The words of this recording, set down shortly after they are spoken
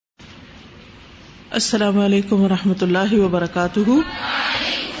السلام علیکم ورحمۃ اللہ وبرکاتہ.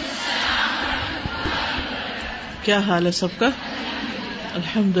 کیا حال ہے سب کا؟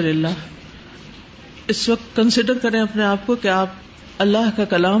 الحمدللہ. اس وقت کنسیڈر کریں اپنے آپ کو کہ آپ اللہ کا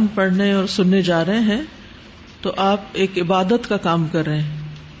کلام پڑھنے اور سننے جا رہے ہیں تو آپ ایک عبادت کا کام کر رہے ہیں،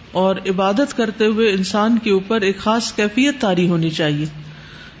 اور عبادت کرتے ہوئے انسان کے اوپر ایک خاص کیفیت طاری ہونی چاہیے،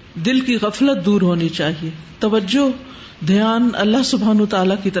 دل کی غفلت دور ہونی چاہیے، توجہ دھیان اللہ سبحانہ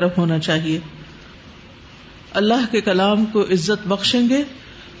تعالیٰ کی طرف ہونا چاہیے. اللہ کے کلام کو عزت بخشیں گے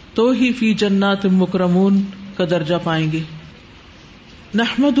تو ہی فی جنات مکرمون کا درجہ پائیں گے.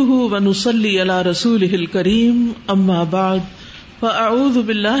 نحمده ونصلی علی رسولہ الکریم، اما بعد فاعوذ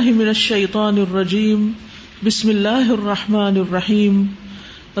باللہ من الشیطان الرجیم. بسم اللہ الرحمن الرحیم.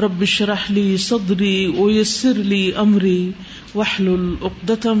 رب اشرح لی صدری ویسر لی امری واحلل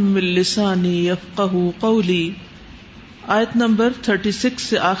عقدۃ من لسانی یفقہوا قولی. آیت نمبر 36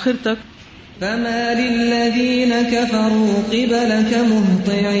 سے آخر تک. فما للذین كفروا قبلك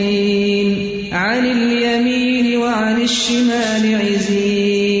مهطعین عن اليمین وعن الشمال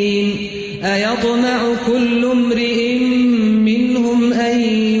عزین ایطمع كل امرئ منهم ان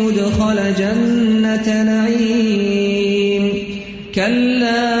يدخل جنة نعیم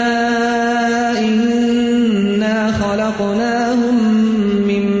كلا إنا خلقناهم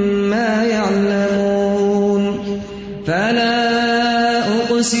مما يعلمون فلا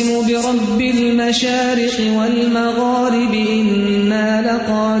أقسم برب المشارق والمغارب إنا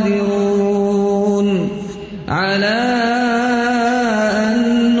لقادرون على أن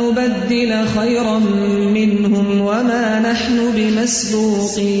نبدل خيرا منهم وما نحن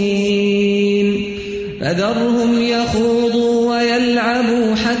بمسبوقين فذرهم يخوضوا ويلعبوا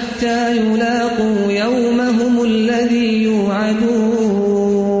حتى يلاقوا يومهم الذي يوعدون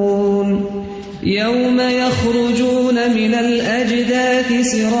يوم يخرجون من الأجداث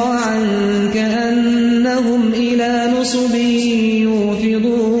سراعا كأنهم إلى نصب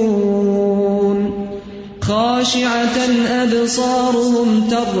يوفضون خاشعة أبصارهم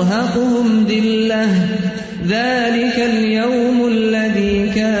ترهقهم ذلة ذلك اليوم الذي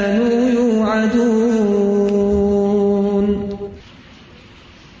كانوا يوعدون.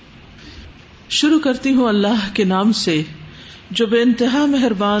 شروع کرتی ہوں اللہ کے نام سے جو بے انتہا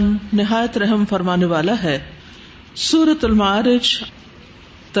مہربان نہایت رحم فرمانے والا ہے. سورۃ المعارج.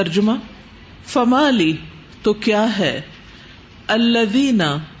 ترجمہ: فما لی تو کیا ہے، الذین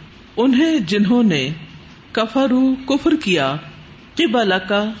انہیں جنہوں نے، کفروا کفر کیا، قبلک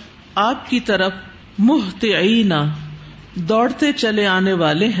آپ کی طرف، مہطعین دوڑتے چلے آنے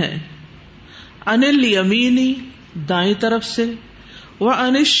والے ہیں، عن الیمین دائیں طرف سے،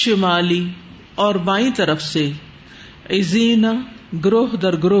 وعن الشمال اور بائیں طرف سے، عزین گروہ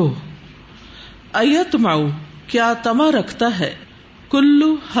در گروہ. ایطمع کیا طمع رکھتا ہے، کل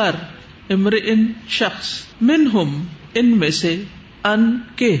ہر، امرئن شخص، منہم ان میں سے، ان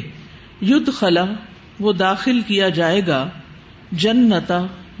کے، یدخل وہ داخل کیا جائے گا، جنتا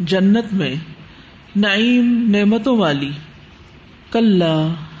جنت میں، نعیم نعمتوں والی، کلا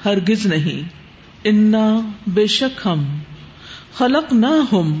ہرگز نہیں، انا بے شک ہم،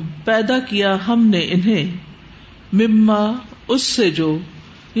 خلقناہم پیدا کیا ہم نے انہیں، مما اس سے جو،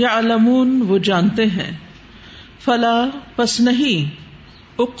 یعلمون وہ جانتے ہیں، فلا پس نہیں،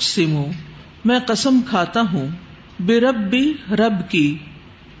 اقسم میں قسم کھاتا ہوں، بربی رب کی،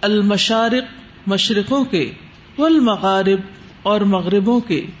 المشارق مشرقوں کے، والمغارب اور مغربوں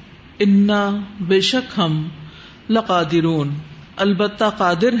کے، انا بے شک ہم، لقادرون البتہ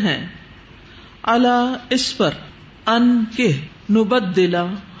قادر ہیں، علی اس پر، ان کے، نبدلا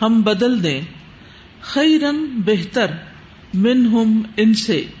ہم بدل دیں، خیرن بہتر، منہم ان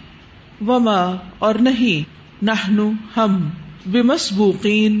سے، وما اور نہیں، نحن ہم،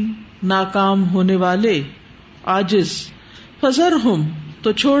 بمسبوقین ناکام ہونے والے، عاجز، فذرہم تو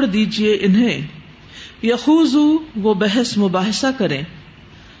چھوڑ دیجئے انہیں، یخوضوا وہ بحث مباحثہ کریں،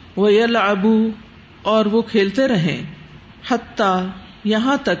 ویلعبوا اور وہ کھیلتے رہیں، حتی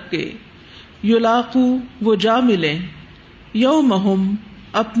یہاں تک کہ، یلاقوا وہ جا ملیں، یومہم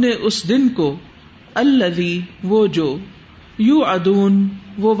اپنے اس دن کو، الذی وہ جو، یوعدون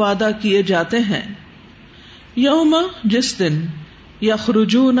وہ وعدہ کیے جاتے ہیں، یوم جس دن،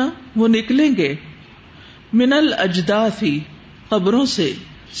 یخرجون وہ نکلیں گے، من الاجداث قبروں سے،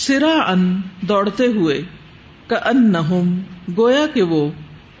 سراعا دوڑتے ہوئے، کأنہم گویا کہ وہ،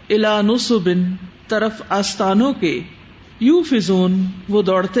 الی نصب طرف آستانوں کے، یوفزون وہ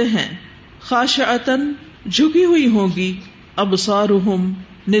دوڑتے ہیں، خاشعتا جھکی ہوئی ہوں گی، ابصارہم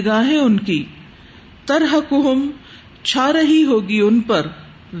نگاہیں ان کی، ترہقہم چھا رہی ہوگی ان پر،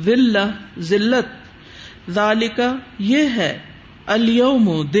 ذلت، ذالک یہ ہے، الیوم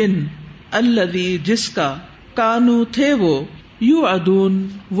دن، الذی جس کا کانو تھے وہ یوعدون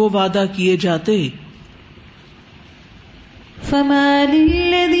وہ وعدہ کیے جاتے. فما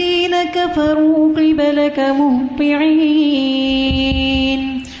للذین کفروا قبلک مہطعین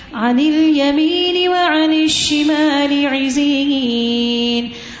عن الیمین وعن الشمال عزین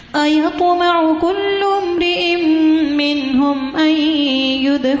أَيَطْمَعُ كُلُّ امْرِئٍ مِّنْهُمْ أَن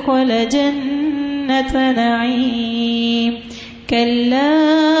يُدْخَلَ جَنَّةَ نَعِيمٍ كَلَّا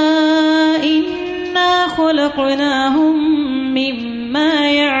إِنَّا خَلَقْنَاهُمْ مِمَّا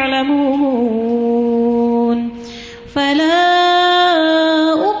يَعْلَمُونَ فَلَا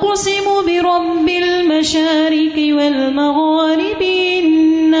أُقْسِمُ بِرَبِّ الْمَشَارِقِ وَالْمَغَارِبِ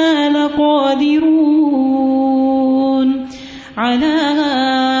إِنَّا لَقَادِرُونَ عَلَىٰ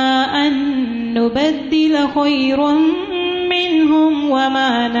نبدل خيرا منهم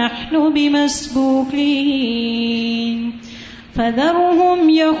وما نحن بمسبوقين فذرهم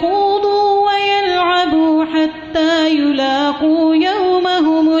يخوضوا ويلعبوا حتى يلاقوا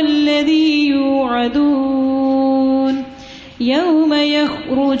يومهم الذي يوعدون يوم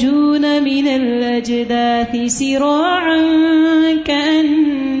يخرجون من الأجداث سراعا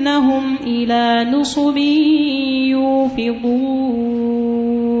كأنهم إلى نصب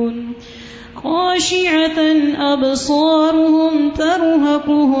يوفضون خاشعة أبصارهم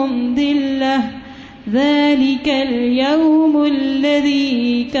ترهقهم ذلة ذلك اليوم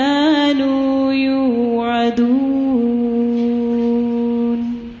الذي كانوا يوعدون.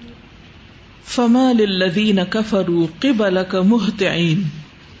 فما للذين كفروا قبلك مهطعين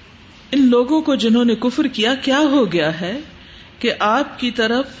ان لوگوں کو جنہوں نے کفر کیا کیا ہو گیا ہے کہ آپ کی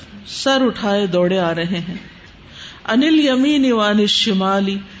طرف سر اٹھائے دوڑے آ رہے ہیں. عن الیمین وعن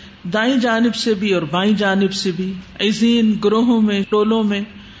الشمال دائیں جانب سے بھی اور بائیں جانب سے بھی، عزین گروہوں میں، ٹولوں میں،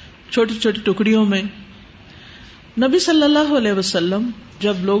 چھوٹی چھوٹی ٹکڑیوں میں. نبی صلی اللہ علیہ وسلم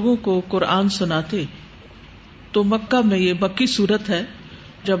جب لوگوں کو قرآن سناتے تو مکہ میں، یہ مکی صورت ہے،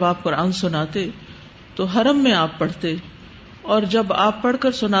 جب آپ قرآن سناتے تو حرم میں آپ پڑھتے، اور جب آپ پڑھ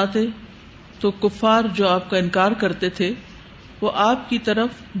کر سناتے تو کفار جو آپ کا انکار کرتے تھے وہ آپ کی طرف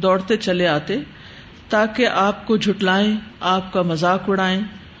دوڑتے چلے آتے تاکہ آپ کو جھٹلائیں، آپ کا مذاق اڑائیں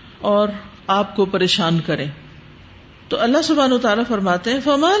اور آپ کو پریشان کریں. تو اللہ سبحانہ وتعالیٰ فرماتے ہیں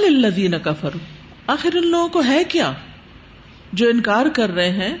فَمَا لِلَّذِينَ كَفَرُوا، آخر ان لوگوں کو ہے کیا جو انکار کر رہے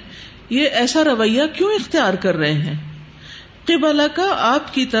ہیں، یہ ایسا رویہ کیوں اختیار کر رہے ہیں. قبلک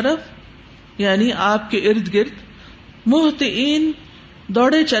آپ کی طرف، یعنی آپ کے ارد گرد، مہطعین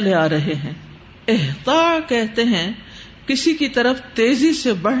دوڑے چلے آ رہے ہیں. اہطاء کہتے ہیں کسی کی طرف تیزی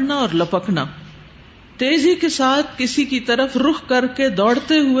سے بڑھنا اور لپکنا، تیزی کے ساتھ کسی کی طرف رخ کر کے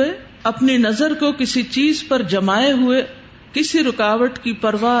دوڑتے ہوئے، اپنی نظر کو کسی چیز پر جمائے ہوئے، کسی رکاوٹ کی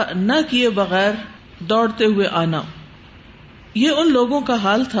پرواہ نہ کیے بغیر دوڑتے ہوئے آنا. یہ ان لوگوں کا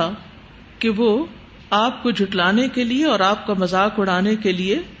حال تھا کہ وہ آپ کو جھٹلانے کے لیے اور آپ کا مذاق اڑانے کے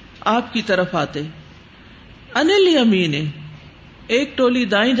لیے آپ کی طرف آتے. عن الیمین ایک ٹولی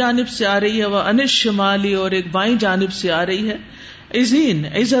دائیں جانب سے آ رہی ہے، وہ عن الشمال اور ایک بائیں جانب سے آ رہی ہے. عزین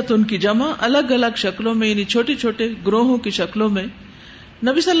عزت ان کی جمع، الگ الگ شکلوں میں، یعنی چھوٹے چھوٹے گروہوں کی شکلوں میں.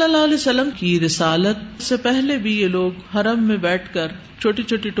 نبی صلی اللہ علیہ وسلم کی رسالت سے پہلے بھی یہ لوگ حرم میں بیٹھ کر چھوٹی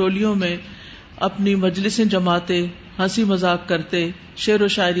چھوٹی ٹولیوں میں اپنی مجلسیں جماتے، ہنسی مذاق کرتے، شعر و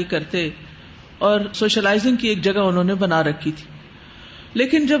شاعری کرتے، اور سوشلائزنگ کی ایک جگہ انہوں نے بنا رکھی تھی.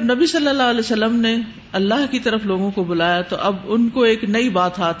 لیکن جب نبی صلی اللہ علیہ وسلم نے اللہ کی طرف لوگوں کو بلایا تو اب ان کو ایک نئی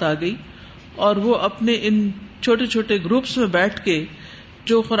بات ہاتھ آ گئی، اور وہ اپنے ان چھوٹے چھوٹے گروپس میں بیٹھ کے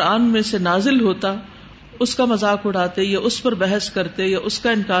جو قرآن میں سے نازل ہوتا اس کا مذاق اڑاتے، یا اس پر بحث کرتے، یا اس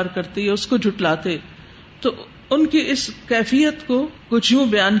کا انکار کرتے، یا اس کو جھٹلاتے. تو ان کی اس کیفیت کو کچھ یوں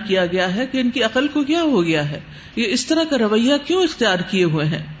بیان کیا گیا ہے کہ ان کی عقل کو کیا ہو گیا ہے، یہ اس طرح کا رویہ کیوں اختیار کیے ہوئے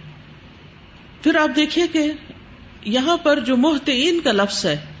ہیں. پھر آپ دیکھیے کہ یہاں پر جو مہطعین کا لفظ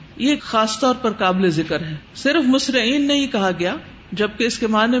ہے یہ خاص طور پر قابل ذکر ہے. صرف مسرعین نہیں کہا گیا، جبکہ اس کے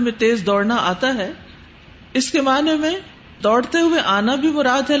معنی میں تیز دوڑنا آتا ہے. اس کے معنی میں دوڑتے ہوئے آنا بھی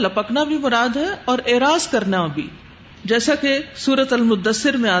مراد ہے، لپکنا بھی مراد ہے، اور اعراض کرنا بھی، جیسا کہ سورۃ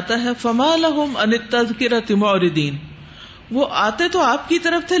المدثر میں آتا ہے فَمَا لَهُمْ عَنِ التَّذْكِرَةِ مُعْرِضِينَ. وہ آتے تو آپ کی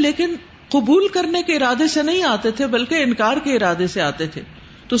طرف تھے لیکن قبول کرنے کے ارادے سے نہیں آتے تھے، بلکہ انکار کے ارادے سے آتے تھے.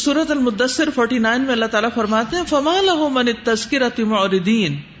 تو سورۃ المدثر 49 میں اللہ تعالیٰ فرماتے ہیں فَمَا لَهُمْ عَنِ التَّذْكِرَةِ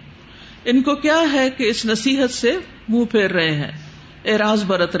مُعْرِضِينَ. ان کو کیا ہے کہ اس نصیحت سے منہ پھیر رہے ہیں، اعراض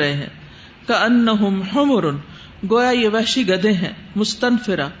برت رہے ہیں. كَأَنَّهُمْ حُمُرٌ، گویا یہ وحشی گدھے ہیں،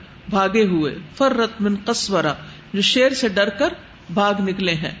 مستنفرہ، بھاگے ہوئے، فرت من قسورہ، جو شیر سے ڈر کر بھاگ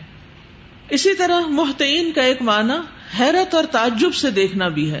نکلے ہیں. اسی طرح مہطعین کا ایک معنی حیرت اور تعجب سے دیکھنا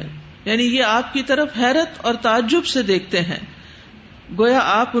بھی ہے، یعنی یہ آپ کی طرف حیرت اور تعجب سے دیکھتے ہیں. گویا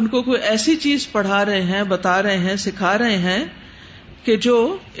آپ ان کو کوئی ایسی چیز پڑھا رہے ہیں، بتا رہے ہیں، سکھا رہے ہیں کہ جو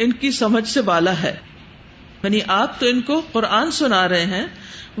ان کی سمجھ سے بالا ہے. یعنی آپ تو ان کو قرآن سنا رہے ہیں،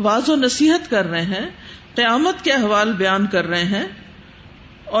 واعظ و نصیحت کر رہے ہیں، قیامت کے احوال بیان کر رہے ہیں،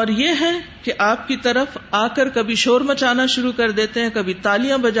 اور یہ ہے کہ آپ کی طرف آ کر کبھی شور مچانا شروع کر دیتے ہیں، کبھی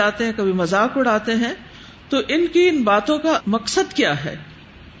تالیاں بجاتے ہیں، کبھی مذاق اڑاتے ہیں. تو ان کی ان باتوں کا مقصد کیا ہے؟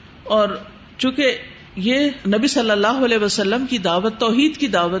 اور چونکہ یہ نبی صلی اللہ علیہ وسلم کی دعوت توحید کی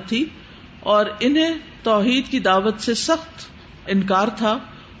دعوت تھی، اور انہیں توحید کی دعوت سے سخت انکار تھا،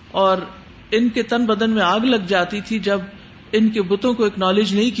 اور ان کے تن بدن میں آگ لگ جاتی تھی جب ان کے بتوں کو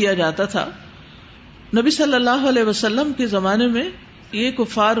اکنالج نہیں کیا جاتا تھا. نبی صلی اللہ علیہ وسلم کے زمانے میں یہ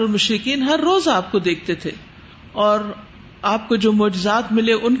کفار اور مشرکین ہر روز آپ کو دیکھتے تھے، اور آپ کو جو معجزات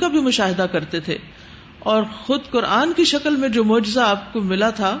ملے ان کا بھی مشاہدہ کرتے تھے، اور خود قرآن کی شکل میں جو معجزہ آپ کو ملا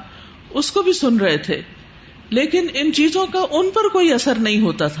تھا اس کو بھی سن رہے تھے. لیکن ان چیزوں کا ان پر کوئی اثر نہیں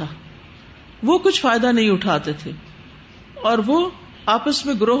ہوتا تھا، وہ کچھ فائدہ نہیں اٹھاتے تھے، اور وہ آپس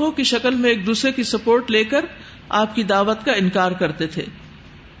میں گروہوں کی شکل میں ایک دوسرے کی سپورٹ لے کر آپ کی دعوت کا انکار کرتے تھے.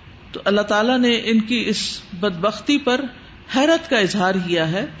 تو اللہ تعالیٰ نے ان کی اس بدبختی پر حیرت کا اظہار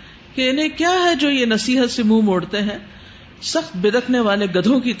کیا ہے کہ انہیں کیا ہے جو یہ نصیحت سے منہ موڑتے ہیں. سخت بدکنے والے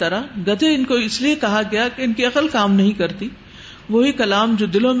گدھوں کی طرح. گدھے ان کو اس لیے کہا گیا کہ ان کی عقل کام نہیں کرتی. وہی کلام جو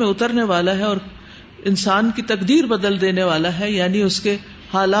دلوں میں اترنے والا ہے اور انسان کی تقدیر بدل دینے والا ہے، یعنی اس کے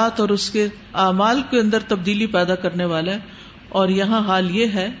حالات اور اس کے اعمال کے اندر تبدیلی پیدا کرنے والا ہے. اور یہاں حال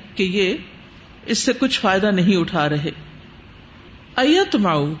یہ ہے کہ یہ اس سے کچھ فائدہ نہیں اٹھا رہے.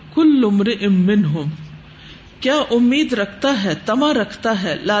 ایطمع کل امرئ منہم، کیا امید رکھتا ہے، طمع رکھتا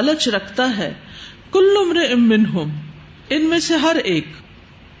ہے، لالچ رکھتا ہے، کل امرئ منہم، ان میں سے ہر ایک،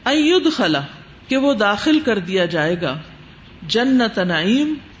 ان یدخل، کہ وہ داخل کر دیا جائے گا، جنت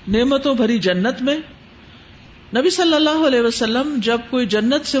نعیم، نعمتوں بھری جنت میں. نبی صلی اللہ علیہ وسلم جب کوئی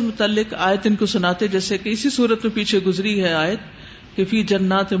جنت سے متعلق آیت ان کو سناتے، جیسے کہ اسی صورت میں پیچھے گزری ہے آیت کہ فی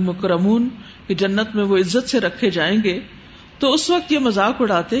جنات مکرمون، کہ جنت میں وہ عزت سے رکھے جائیں گے، تو اس وقت یہ مذاق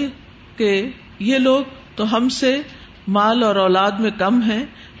اڑاتے کہ یہ لوگ تو ہم سے مال اور اولاد میں کم ہیں،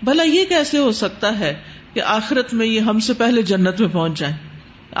 بھلا یہ کیسے ہو سکتا ہے کہ آخرت میں یہ ہم سے پہلے جنت میں پہنچ جائیں.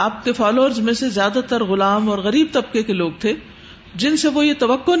 آپ کے فالوورز میں سے زیادہ تر غلام اور غریب طبقے کے لوگ تھے، جن سے وہ یہ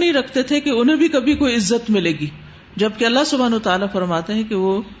توقع نہیں رکھتے تھے کہ انہیں بھی کبھی کوئی عزت ملے گی، جبکہ اللہ سبحانہ وتعالیٰ فرماتے ہیں کہ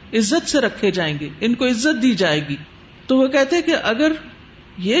وہ عزت سے رکھے جائیں گے، ان کو عزت دی جائے گی. تو وہ کہتے کہ اگر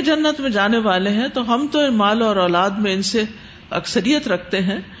یہ جنت میں جانے والے ہیں تو ہم تو مال اور اولاد میں ان سے اکثریت رکھتے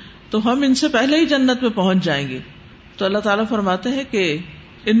ہیں، تو ہم ان سے پہلے ہی جنت میں پہنچ جائیں گے. تو اللہ تعالیٰ فرماتے ہیں کہ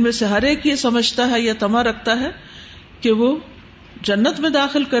ان میں سے ہر ایک یہ سمجھتا ہے یا طمع رکھتا ہے کہ وہ جنت میں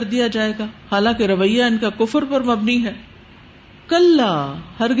داخل کر دیا جائے گا، حالانکہ رویہ ان کا کفر پر مبنی ہے. کلا،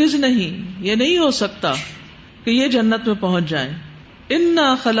 ہرگز نہیں، یہ نہیں ہو سکتا کہ یہ جنت میں پہنچ جائیں.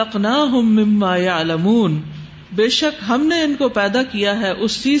 انا خلقناہم مما یعلمون، بے شک ہم نے ان کو پیدا کیا ہے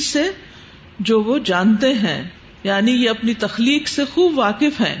اس چیز سے جو وہ جانتے ہیں، یعنی یہ اپنی تخلیق سے خوب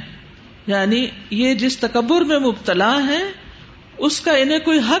واقف ہیں. یعنی یہ جس تکبر میں مبتلا ہیں اس کا انہیں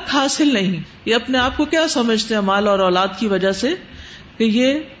کوئی حق حاصل نہیں. یہ اپنے آپ کو کیا سمجھتے ہیں مال اور اولاد کی وجہ سے کہ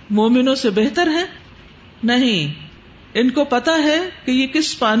یہ مومنوں سے بہتر ہے؟ نہیں، ان کو پتا ہے کہ یہ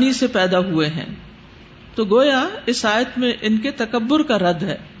کس پانی سے پیدا ہوئے ہیں. تو گویا اس آیت میں ان کے تکبر کا رد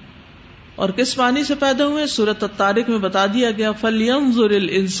ہے. اور کس پانی سے پیدا ہوئے؟ سورۃ الطارق میں بتا دیا گیا فَلْيَنظُرِ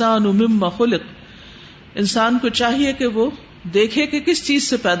الْإِنسَانُ مِمَّا خُلِقَ، انسان کو چاہیے کہ وہ دیکھے کہ کس چیز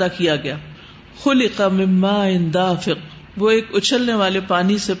سے پیدا کیا گیا. خُلِقَ مِن مَاءٍ دَافِقٍ، وہ ایک اچھلنے والے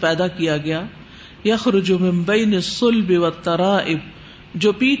پانی سے پیدا کیا گیا. يَخْرُجُ مِن بَيْنِ الصُّلْبِ وَالتَّرَائِبِ،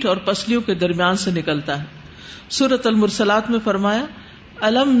 جو پیٹھ اور پسلیوں کے درمیان سے نکلتا ہے. سورۃ المرسلات میں فرمایا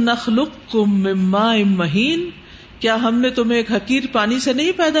أَلَمْ نَخْلُقكُم مِّن مَّاءٍ مَّهِينٍ، کیا ہم نے تمہیں ایک حقیر پانی سے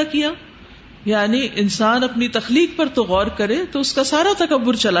نہیں پیدا کیا؟ یعنی انسان اپنی تخلیق پر تو غور کرے تو اس کا سارا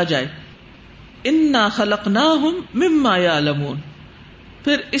تکبر چلا جائے. انا خلقناہم مما یعلمون.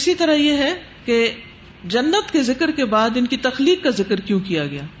 پھر اسی طرح یہ ہے کہ جنت کے ذکر کے بعد ان کی تخلیق کا ذکر کیوں کیا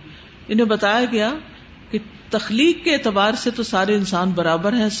گیا؟ انہیں بتایا گیا کہ تخلیق کے اعتبار سے تو سارے انسان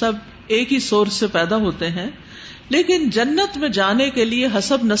برابر ہیں، سب ایک ہی سورس سے پیدا ہوتے ہیں، لیکن جنت میں جانے کے لیے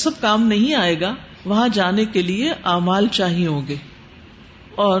حسب نسب کام نہیں آئے گا. وہاں جانے کے لیے اعمال چاہیے ہوں گے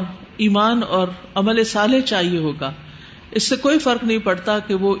اور ایمان اور عمل صالح چاہیے ہوگا. اس سے کوئی فرق نہیں پڑتا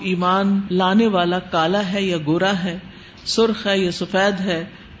کہ وہ ایمان لانے والا کالا ہے یا گورا ہے، سرخ ہے یا سفید ہے،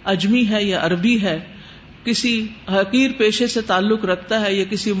 اجمی ہے یا عربی ہے، کسی حقیر پیشے سے تعلق رکھتا ہے یا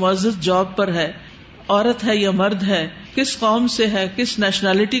کسی معزز جاب پر ہے، عورت ہے یا مرد ہے، کس قوم سے ہے، کس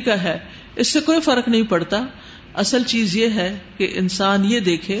نیشنلٹی کا ہے، اس سے کوئی فرق نہیں پڑتا. اصل چیز یہ ہے کہ انسان یہ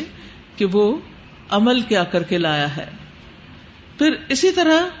دیکھے کہ وہ عمل کیا کر کے لایا ہے. پھر اسی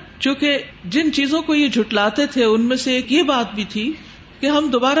طرح چونکہ جن چیزوں کو یہ جھٹلاتے تھے ان میں سے ایک یہ بات بھی تھی کہ ہم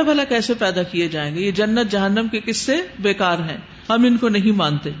دوبارہ بھلا کیسے پیدا کیے جائیں گے، یہ جنت جہنم کے قصے بیکار ہیں، ہم ان کو نہیں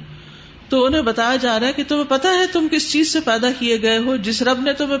مانتے. تو انہیں بتایا جا رہا ہے کہ تمہیں پتا ہے تم کس چیز سے پیدا کیے گئے ہو؟ جس رب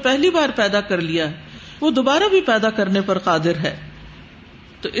نے تمہیں پہلی بار پیدا کر لیا ہے وہ دوبارہ بھی پیدا کرنے پر قادر ہے.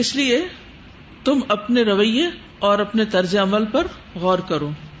 تو اس لیے تم اپنے رویے اور اپنے طرز عمل پر غور کرو.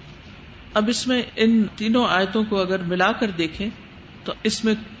 اب اس میں ان تینوں آیتوں کو اگر ملا کر دیکھیں تو اس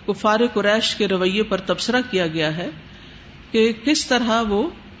میں کفار قریش کے رویے پر تبصرہ کیا گیا ہے کہ کس طرح وہ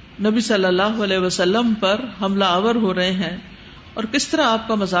نبی صلی اللہ علیہ وسلم پر حملہ آور ہو رہے ہیں اور کس طرح آپ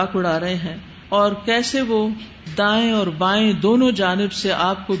کا مذاق اڑا رہے ہیں، اور کیسے وہ دائیں اور بائیں دونوں جانب سے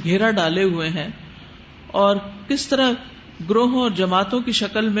آپ کو گھیرا ڈالے ہوئے ہیں، اور کس طرح گروہوں اور جماعتوں کی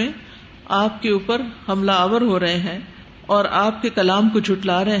شکل میں آپ کے اوپر حملہ آور ہو رہے ہیں اور آپ کے کلام کو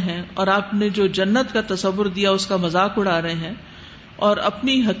جھٹلا رہے ہیں، اور آپ نے جو جنت کا تصور دیا اس کا مذاق اڑا رہے ہیں اور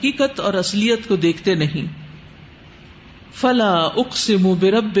اپنی حقیقت اور اصلیت کو دیکھتے نہیں. فلا اقسم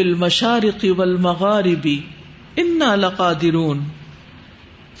برب المشارق والمغارب انا لقادرون.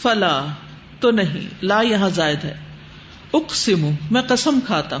 فلا تو نہیں، لا یہاں زائد ہے. اقسم میں قسم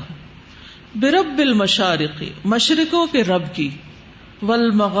کھاتا ہوں، برب المشارق مشرقوں کے رب کی،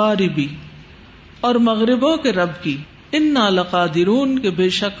 والمغاربی اور مغربوں کے رب کی، انا لقادرون کہ بے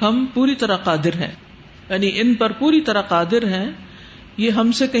شک ہم پوری طرح قادر ہیں، یعنی ان پر پوری طرح قادر ہیں، یہ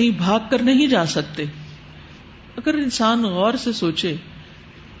ہم سے کہیں بھاگ کر نہیں جا سکتے. اگر انسان غور سے سوچے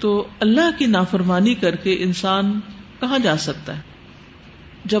تو اللہ کی نافرمانی کر کے انسان کہاں جا سکتا ہے؟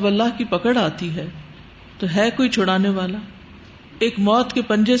 جب اللہ کی پکڑ آتی ہے تو ہے کوئی چھڑانے والا؟ ایک موت کے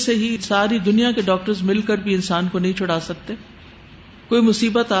پنجے سے ہی ساری دنیا کے ڈاکٹرز مل کر بھی انسان کو نہیں چھڑا سکتے. کوئی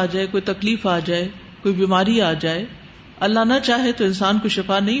مصیبت آ جائے، کوئی تکلیف آ جائے، کوئی بیماری آ جائے، اللہ نہ چاہے تو انسان کو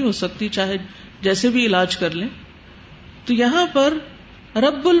شفا نہیں ہو سکتی، چاہے جیسے بھی علاج کر لیں. تو یہاں پر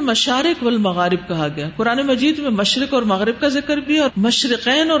رب المشارق والمغارب کہا گیا. قرآن مجید میں مشرق اور مغرب کا ذکر بھی، اور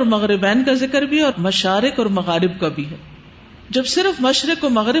مشرقین اور مغربین کا ذکر بھی، اور مشارق اور مغارب کا بھی ہے. جب صرف مشرق و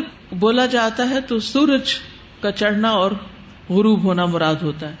مغرب بولا جاتا ہے تو سورج کا چڑھنا اور غروب ہونا مراد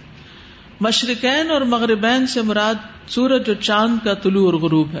ہوتا ہے. مشرقین اور مغربین سے مراد سورج اور چاند کا طلوع اور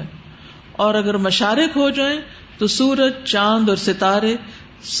غروب ہے. اور اگر مشارق ہو جائیں تو سورج، چاند اور ستارے،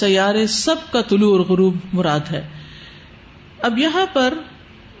 سیارے سب کا طلوع اور غروب مراد ہے. اب یہاں پر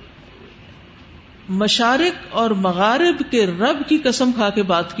مشارق اور مغارب کے رب کی قسم کھا کے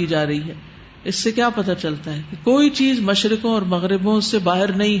بات کی جا رہی ہے. اس سے کیا پتہ چلتا ہے کہ کوئی چیز مشرقوں اور مغربوں سے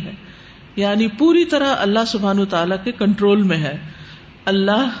باہر نہیں ہے، یعنی پوری طرح اللہ سبحانہ تعالیٰ کے کنٹرول میں ہے.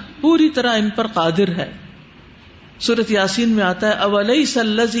 اللہ پوری طرح ان پر قادر ہے. سورۃ یاسین میں آتا ہے اولیس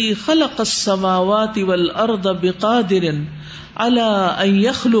الذی خلق السماوات والارض بقادر علی ان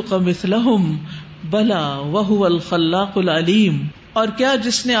یخلق مثلہم بلا وہو الخلاق العلیم. اور کیا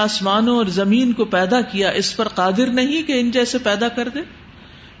جس نے آسمانوں اور زمین کو پیدا کیا اس پر قادر نہیں کہ ان جیسے پیدا کر دے؟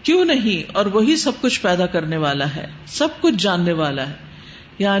 کیوں نہیں، اور وہی سب کچھ پیدا کرنے والا ہے، سب کچھ جاننے والا ہے.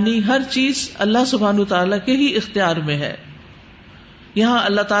 یعنی ہر چیز اللہ سبحانہ تعالیٰ کے ہی اختیار میں ہے. یہاں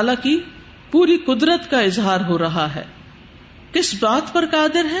اللہ تعالیٰ کی پوری قدرت کا اظہار ہو رہا ہے. کس بات پر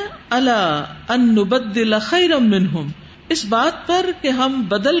قادر ہے؟ الا ان نبدل خیرا منہم، اس بات پر کہ ہم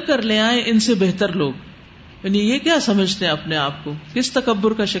بدل کر لے آئیں ان سے بہتر لوگ. یعنی یہ کیا سمجھتے ہیں اپنے آپ کو، کس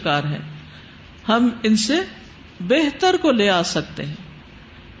تکبر کا شکار ہیں؟ ہم ان سے بہتر کو لے آ سکتے ہیں.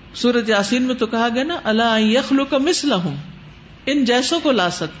 سورۃ یاسین میں تو کہا گیا نا الا ان یخلق مثلہم، ان جیسوں کو لا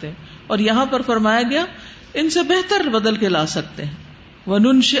سکتے ہیں. اور یہاں پر فرمایا گیا ان سے بہتر بدل کے لا سکتے ہیں.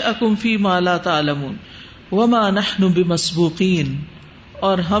 وَنُنشِئَكُمْ فِي مَا لَا تَعْلَمُونَ وَمَا نَحْنُ بِمَسْبُوقِينَ،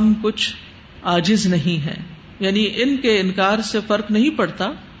 اور ہم کچھ عاجز نہیں ہیں. یعنی ان کے انکار سے فرق نہیں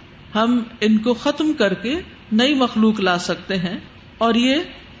پڑتا، ہم ان کو ختم کر کے نئی مخلوق لا سکتے ہیں اور یہ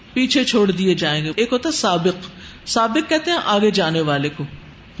پیچھے چھوڑ دیے جائیں گے. ایک ہوتا ہے سابق، سابق کہتے ہیں آگے جانے والے کو،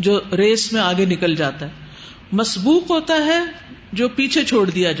 جو ریس میں آگے نکل جاتا ہے. مسبوق ہوتا ہے جو پیچھے چھوڑ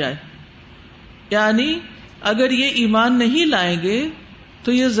دیا جائے. یعنی اگر یہ ایمان نہیں لائیں گے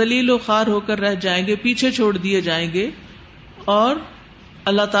تو یہ ذلیل و خوار ہو کر رہ جائیں گے، پیچھے چھوڑ دیے جائیں گے، اور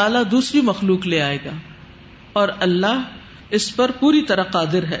اللہ تعالیٰ دوسری مخلوق لے آئے گا، اور اللہ اس پر پوری طرح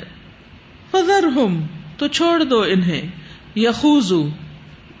قادر ہے. فذرہم، تو چھوڑ دو انہیں، یخوضوا،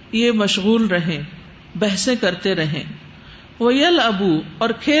 یہ مشغول رہیں، بحثیں کرتے رہیں، ویلعبوا، اور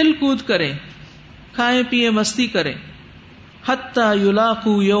کھیل کود کریں، کھائیں پیئیں مستی کریں، حتی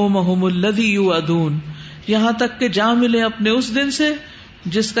یلاقوا یومہم الذی یوعدون، یہاں تک کہ جا ملے اپنے اس دن سے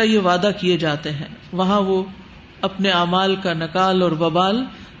جس کا یہ وعدہ کیے جاتے ہیں. وہاں وہ اپنے اعمال کا نکال اور وبال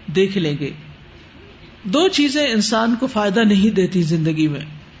دیکھ لیں گے. دو چیزیں انسان کو فائدہ نہیں دیتی زندگی میں،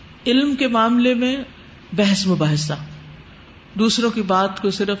 علم کے معاملے میں بحث مباحثہ، دوسروں کی بات کو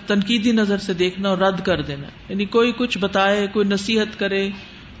صرف تنقیدی نظر سے دیکھنا اور رد کر دینا. یعنی کوئی کچھ بتائے، کوئی نصیحت کرے،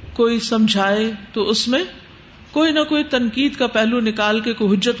 کوئی سمجھائے تو اس میں کوئی نہ کوئی تنقید کا پہلو نکال کے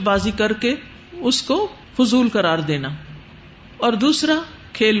کوئی حجت بازی کر کے اس کو فضول قرار دینا. اور دوسرا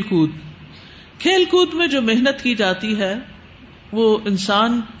کھیل کود. کھیل کود میں جو محنت کی جاتی ہے وہ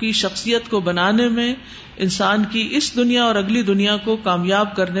انسان کی شخصیت کو بنانے میں، انسان کی اس دنیا اور اگلی دنیا کو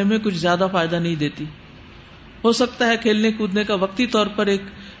کامیاب کرنے میں کچھ زیادہ فائدہ نہیں دیتی. ہو سکتا ہے کھیلنے کودنے کا وقتی طور پر ایک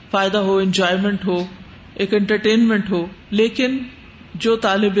فائدہ ہو، انجوائمنٹ ہو، ایک انٹرٹینمنٹ ہو، لیکن جو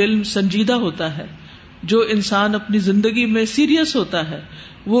طالب علم سنجیدہ ہوتا ہے، جو انسان اپنی زندگی میں سیریس ہوتا ہے،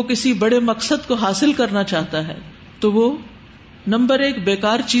 وہ کسی بڑے مقصد کو حاصل کرنا چاہتا ہے تو وہ نمبر 1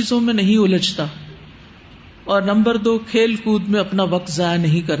 بیکار چیزوں میں نہیں الجھتا، اور نمبر 2 کھیل کود میں اپنا وقت ضائع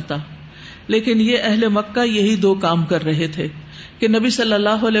نہیں کرتا. لیکن یہ اہل مکہ یہی 2 کام کر رہے تھے کہ نبی صلی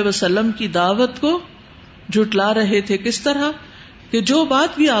اللہ علیہ وسلم کی دعوت کو جھٹلا رہے تھے. کس طرح کہ جو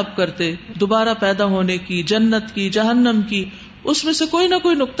بات بھی آپ کرتے دوبارہ پیدا ہونے کی، جنت کی، جہنم کی، اس میں سے کوئی نہ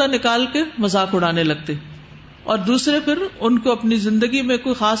کوئی نقطہ نکال کے مذاق اڑانے لگتے. اور دوسرے پھر ان کو اپنی زندگی میں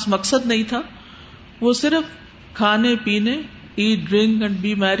کوئی خاص مقصد نہیں تھا، وہ صرف کھانے پینے، ایٹ ڈرنک اینڈ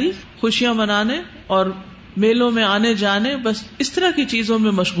بی میری، خوشیاں منانے اور میلوں میں آنے جانے، بس اس طرح کی چیزوں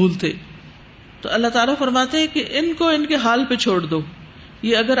میں مشغول تھے. تو اللہ تعالیٰ فرماتے ہیں کہ ان کو ان کے حال پہ چھوڑ دو.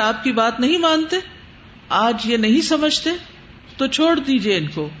 یہ اگر آپ کی بات نہیں مانتے، آج یہ نہیں سمجھتے، تو چھوڑ دیجئے ان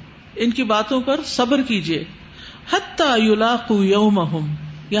کو، ان کی باتوں پر صبر کیجئے. حتی یلاقوا یومہم،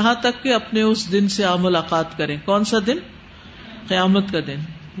 یہاں تک کہ اپنے اس دن سے ملاقات کریں. کون سا دن؟ قیامت کا دن.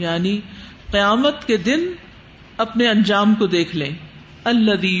 یعنی قیامت کے دن اپنے انجام کو دیکھ لیں.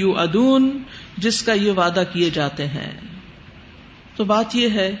 الذی یوعدون، جس کا یہ وعدہ کیے جاتے ہیں. تو بات یہ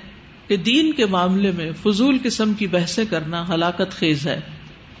ہے کہ دین کے معاملے میں فضول قسم کی بحثیں کرنا ہلاکت خیز ہے.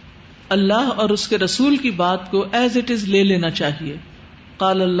 اللہ اور اس کے رسول کی بات کو ایز اٹ از لے لینا چاہیے.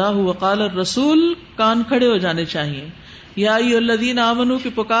 قال اللہ وقال الرسول، کان کھڑے ہو جانے چاہیے. یا ایھا الذین آمنوا کی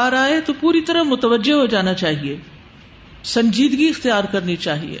پکار آئے تو پوری طرح متوجہ ہو جانا چاہیے، سنجیدگی اختیار کرنی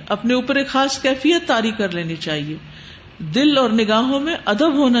چاہیے، اپنے اوپر ایک خاص کیفیت طاری کر لینی چاہیے، دل اور نگاہوں میں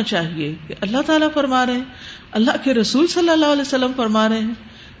ادب ہونا چاہیے کہ اللہ تعالیٰ فرما رہے ہیں، اللہ کے رسول صلی اللہ علیہ وسلم فرما رہے ہیں،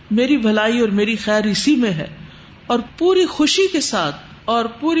 میری بھلائی اور میری خیر اسی میں ہے. اور پوری خوشی کے ساتھ اور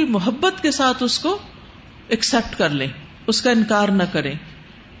پوری محبت کے ساتھ اس کو ایکسپٹ کر لیں، اس کا انکار نہ کریں،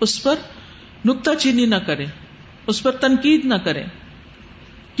 اس پر نکتہ چینی نہ کریں، اس پر تنقید نہ کریں.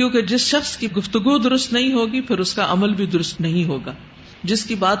 کیونکہ جس شخص کی گفتگو درست نہیں ہوگی پھر اس کا عمل بھی درست نہیں ہوگا. جس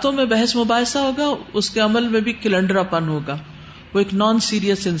کی باتوں میں بحث مباحثہ ہوگا اس کے عمل میں بھی کلنڈرا پن ہوگا، وہ ایک نان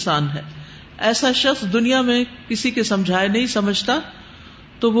سیریس انسان ہے. ایسا شخص دنیا میں کسی کے سمجھائے نہیں سمجھتا.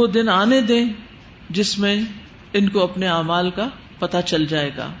 تو وہ دن آنے دیں جس میں ان کو اپنے اعمال کا پتہ چل جائے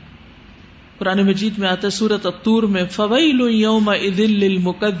گا. قرآن مجید میں آتا ہے سورۃ الطور میں، فَوَيْلٌ يَوْمَئِذٍ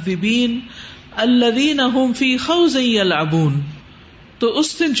لِّلْمُكَذِّبِينَ الَّذِينَ هُمْ فِي خَوْضٍ يَلْعَبُونَ. تو اس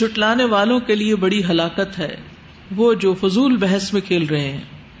دن جھٹلانے والوں کے لیے بڑی ہلاکت ہے، وہ جو فضول بحث میں کھیل رہے ہیں.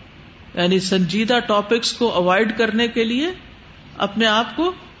 یعنی سنجیدہ ٹاپکس کو اوائڈ کرنے کے لیے اپنے آپ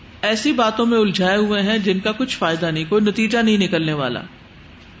کو ایسی باتوں میں الجھائے ہوئے ہیں جن کا کچھ فائدہ نہیں، کوئی نتیجہ نہیں نکلنے والا.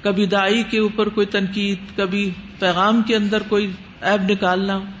 کبھی داعی کے اوپر کوئی تنقید، کبھی پیغام کے اندر کوئی عیب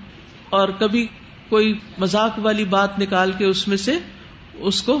نکالنا، اور کبھی کوئی مذاق والی بات نکال کے اس میں سے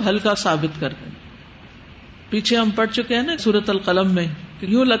اس کو ہلکا ثابت کر دیں. پیچھے ہم پڑھ چکے ہیں نا سورۃ القلم میں، کہ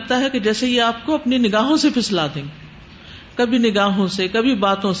یوں لگتا ہے کہ جیسے یہ آپ کو اپنی نگاہوں سے پھسلا دیں، کبھی نگاہوں سے، کبھی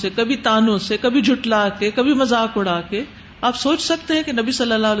باتوں سے، کبھی تانوں سے، کبھی جھٹلا کے، کبھی مذاق اڑا کے. آپ سوچ سکتے ہیں کہ نبی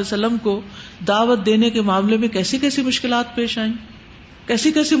صلی اللہ علیہ وسلم کو دعوت دینے کے معاملے میں کیسی کیسی مشکلات پیش آئیں،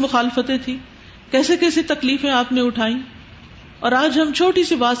 کیسی کیسی مخالفتیں تھیں، کیسے کیسی تکلیفیں آپ نے اٹھائیں. اور آج ہم چھوٹی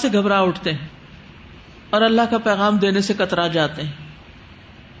سی بات سے گھبرا اٹھتے ہیں اور اللہ کا پیغام دینے سے کترا جاتے ہیں.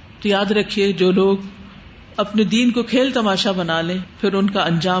 تو یاد رکھیے، جو لوگ اپنے دین کو کھیل تماشا بنا لیں پھر ان کا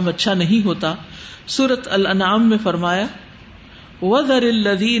انجام اچھا نہیں ہوتا. سورۃ الانعام میں فرمایا، وَذَرِ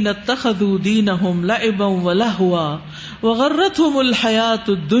الَّذِينَ اتَّخَذُوا دِينَهُمْ لَعِبًا وَلَهْوًا وَغَرَّتْهُمُ الْحَيَاةُ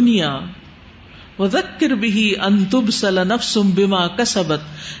الدُّنْيَا وَذَكِّرْ بِهِ أَن تُبْسَلَ نَفْسٌ بِمَا كَسَبَتْ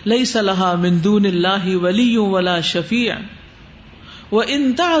لَيْسَ لَهَا مِن دُونِ اللَّهِ وَلِيٌّ وَلَا شَفِيعٌ وَإِن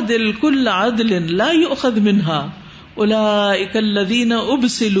تَعْدِلْ كُلَّ عَدْلٍ لَا يُؤْخَذْ مِنْهَا أُولَئِكَ الَّذِينَ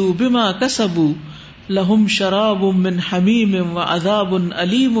أُبْسِلُوا بِمَا كَسَبُوا لَهُمْ شَرَابٌ مِّنْ حَمِيمٍ وَعَذَابٌ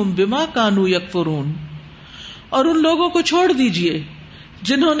أَلِيمٌ بِمَا كَانُوا يَكْفُرُونَ. اور ان لوگوں کو چھوڑ دیجئے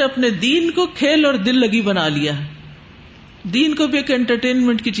جنہوں نے اپنے دین کو کھیل اور دل لگی بنا لیا ہے، دین کو بھی ایک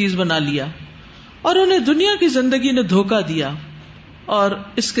انٹرٹینمنٹ کی چیز بنا لیا، اور انہیں دنیا کی زندگی نے دھوکہ دیا. اور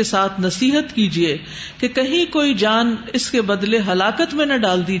اس کے ساتھ نصیحت کیجئے کہ کہیں کوئی جان اس کے بدلے ہلاکت میں نہ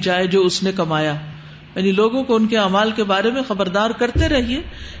ڈال دی جائے جو اس نے کمایا. یعنی لوگوں کو ان کے اعمال کے بارے میں خبردار کرتے رہیے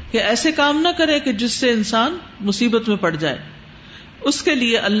کہ ایسے کام نہ کرے کہ جس سے انسان مصیبت میں پڑ جائے. اس کے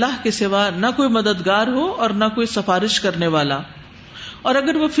لیے اللہ کے سوا نہ کوئی مددگار ہو اور نہ کوئی سفارش کرنے والا. اور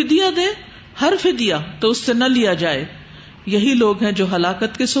اگر وہ فدیہ دے، ہر فدیہ، تو اس سے نہ لیا جائے. یہی لوگ ہیں جو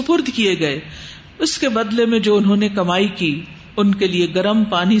ہلاکت کے سپرد کیے گئے. اس کے بدلے میں جو انہوں نے کمائی کی ان کے لیے گرم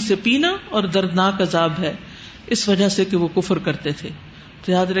پانی سے پینا اور دردناک عذاب ہے، اس وجہ سے کہ وہ کفر کرتے تھے.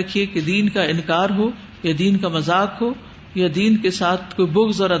 تو یاد رکھیے کہ دین کا انکار ہو یا دین کا مذاق ہو یا دین کے ساتھ کوئی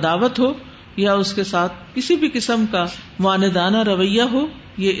بغض اور عداوت ہو یا اس کے ساتھ کسی بھی قسم کا معاندانہ رویہ ہو،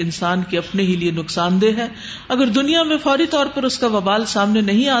 یہ انسان کے اپنے ہی لیے نقصان دہ ہے. اگر دنیا میں فوری طور پر اس کا وبال سامنے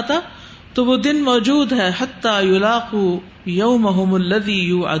نہیں آتا تو وہ دن موجود ہے، حتی یلاقوا یومہم الذی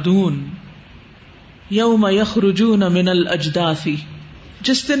یوعدون یوم یخرجون من الاجداث،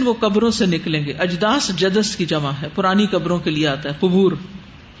 جس دن وہ قبروں سے نکلیں گے. اجداث جدث کی جمع ہے، پرانی قبروں کے لیے آتا ہے، قبور.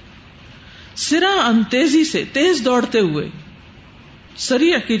 سراعا، تیزی سے، تیز دوڑتے ہوئے.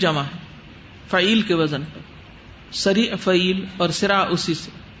 سریع کی جمع ہے، فعیل کے وزن پر، سریع فعیل اور سراع اسی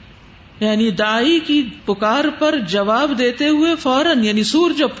سے. یعنی داعی کی پکار پر جواب دیتے ہوئے فوراً، یعنی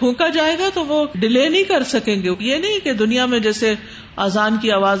سور جب پھونکا جائے گا تو وہ ڈیلے نہیں کر سکیں گے. یہ نہیں کہ دنیا میں جیسے اذان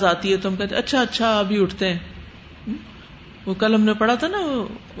کی آواز آتی ہے تو ہم کہتے اچھا ابھی اٹھتے ہیں. وہ کل ہم نے پڑھا تھا نا،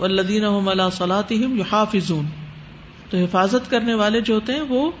 والذین هم علی صلاتهم یحافظون. تو حفاظت کرنے والے جو ہوتے ہیں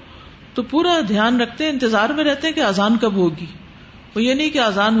وہ تو پورا دھیان رکھتے ہیں، انتظار میں رہتے ہیں کہ اذان کب ہوگی. وہ یہ نہیں کہ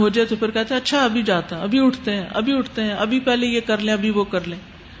اذان ہو جائے تو پھر کہتے ہیں اچھا ابھی جاتا، ابھی اٹھتے ہیں، ابھی پہلے یہ کر لیں، ابھی وہ کر لیں.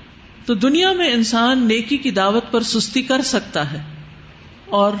 تو دنیا میں انسان نیکی کی دعوت پر سستی کر سکتا ہے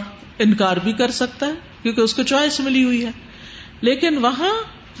اور انکار بھی کر سکتا ہے کیونکہ اس کو چوائس ملی ہوئی ہے. لیکن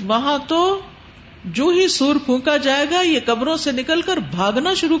وہاں تو جو ہی سور پھونکا جائے گا یہ قبروں سے نکل کر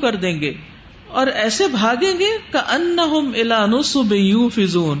بھاگنا شروع کر دیں گے، اور ایسے بھاگیں گے کأنہم الی نصب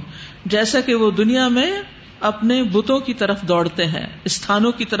یوفزون، جیسا کہ وہ دنیا میں اپنے بتوں کی طرف دوڑتے ہیں،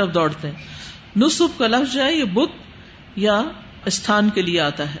 استھانوں کی طرف دوڑتے ہیں. نصب کا لفظ ہے یہ بت یا استھان کے لیے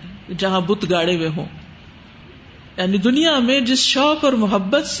آتا ہے جہاں بت گاڑے ہوئے ہوں. یعنی دنیا میں جس شوق اور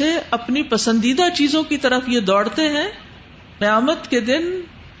محبت سے اپنی پسندیدہ چیزوں کی طرف یہ دوڑتے ہیں، قیامت کے دن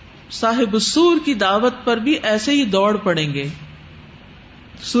صاحب السور کی دعوت پر بھی ایسے ہی دوڑ پڑیں گے.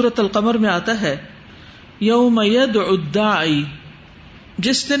 سورۃ القمر میں آتا ہے یوم یدعو الداعی،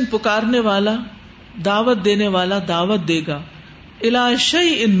 جس دن پکارنے والا، دعوت دینے والا دعوت دے گا، الی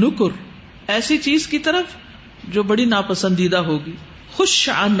شیء نکر، ایسی چیز کی طرف جو بڑی ناپسندیدہ ہوگی. خش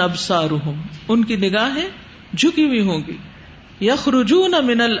عن ابصارہم، ان کی نگاہیں جھکی ہوئی ہوں گی. یخرجون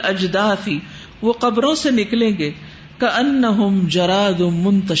من الاجداث، وہ قبروں سے نکلیں گے. کأنہم جراد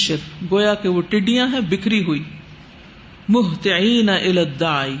منتشر، گویا کہ وہ ٹڈیاں ہیں بکھری ہوئی. مہطعین الی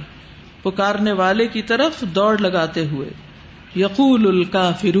الداعی، پکارنے والے کی طرف دوڑ لگاتے ہوئے. یقول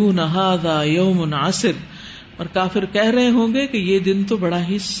الکافرون ھذا یوم عسر، اور کافر کہہ رہے ہوں گے کہ یہ دن تو بڑا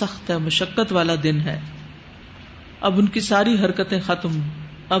ہی سخت ہے، مشقت والا دن ہے. اب ان کی ساری حرکتیں ختم،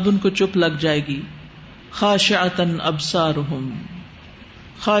 اب ان کو چپ لگ جائے گی. خاشعۃ ابصارہم،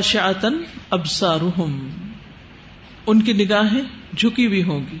 خاشعۃ ابصارہم، ان کی نگاہیں جھکی ہوئی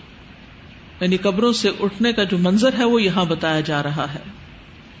ہوں گی. یعنی قبروں سے اٹھنے کا جو منظر ہے وہ یہاں بتایا جا رہا ہے.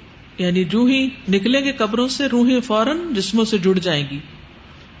 یعنی جو ہی نکلیں گے قبروں سے روحیں فوراً جسموں سے جڑ جائیں گی.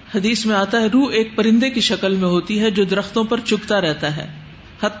 حدیث میں آتا ہے روح ایک پرندے کی شکل میں ہوتی ہے جو درختوں پر چگتا رہتا ہے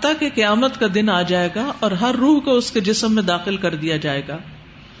حتیٰ کہ قیامت کا دن آ جائے گا اور ہر روح کو اس کے جسم میں داخل کر دیا جائے گا.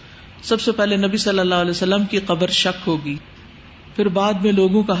 سب سے پہلے نبی صلی اللہ علیہ وسلم کی قبر شق ہوگی، پھر بعد میں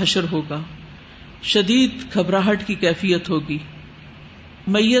لوگوں کا حشر ہوگا. شدید گھبراہٹ کی کیفیت ہوگی.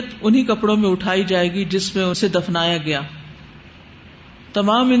 میت انہی کپڑوں میں اٹھائی جائے گی جس میں اسے دفنایا گیا.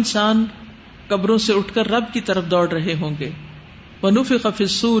 تمام انسان قبروں سے اٹھ کر رب کی طرف دوڑ رہے ہوں گے. وَنُفِخَ فِي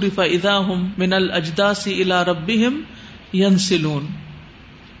الصُّورِ فَإِذَا هُمْ مِنَ الْأَجْدَاثِ إِلَىٰ رَبِّهِمْ يَنْسِلُونَ،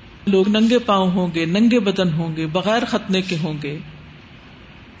 لوگ ننگے پاؤں ہوں گے، ننگے بدن ہوں گے، بغیر ختنے کے ہوں گے.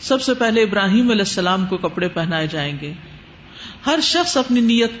 سب سے پہلے ابراہیم علیہ السلام کو کپڑے پہنائے جائیں گے. ہر شخص اپنی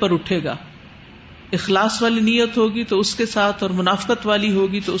نیت پر اٹھے گا. اخلاص والی نیت ہوگی تو اس کے ساتھ، اور منافقت والی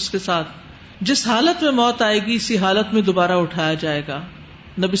ہوگی تو اس کے ساتھ. جس حالت میں موت آئے گی اسی حالت میں دوبارہ اٹھایا جائے گا.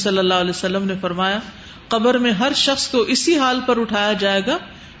 نبی صلی اللہ علیہ وسلم نے فرمایا قبر میں ہر شخص کو اسی حال پر اٹھایا جائے گا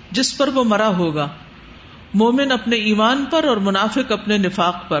جس پر وہ مرا ہوگا. مومن اپنے ایمان پر اور منافق اپنے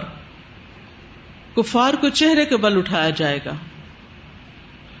نفاق پر. کفار کو چہرے کے بل اٹھایا جائے گا.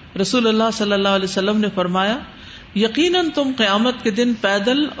 رسول اللہ صلی اللہ علیہ وسلم نے فرمایا یقیناً تم قیامت کے دن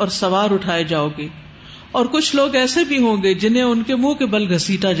پیدل اور سوار اٹھائے جاؤ گے، اور کچھ لوگ ایسے بھی ہوں گے جنہیں ان کے منہ کے بل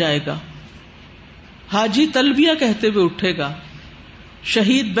گھسیٹا جائے گا. حاجی تلبیہ کہتے ہوئے اٹھے گا،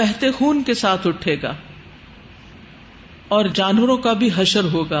 شہید بہتے خون کے ساتھ اٹھے گا. اور جانوروں کا بھی حشر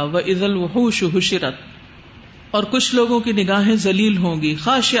ہوگا. وَإِذَا الْوُحُوشُ حُشِرَتْ، اور کچھ لوگوں کی نگاہیں ذلیل ہوں گی.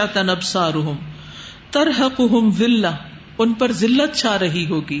 خاشعۃ ابصارہم ترہقہم ذلہ، ان پر ذلت چھا رہی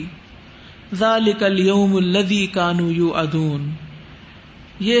ہوگی. ذالک الیوم الذی کانوا یوعدون،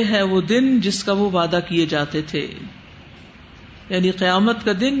 یہ ہے وہ دن جس کا وہ وعدہ کیے جاتے تھے، یعنی قیامت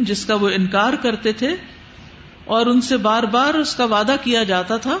کا دن جس کا وہ انکار کرتے تھے اور ان سے بار بار اس کا وعدہ کیا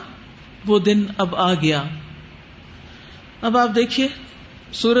جاتا تھا، وہ دن اب آ گیا. اب آپ دیکھیے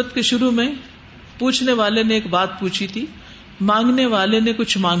سورت کے شروع میں پوچھنے والے نے ایک بات پوچھی تھی، مانگنے والے نے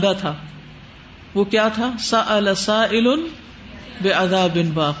کچھ مانگا تھا. وہ کیا تھا؟ سأل سائل بعذاب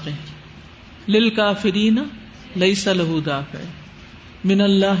واقع للکافرین لیس له دافع من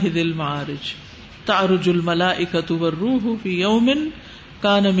اللہ ذی المعارج تعرج الملائکۃ والروح فی یوم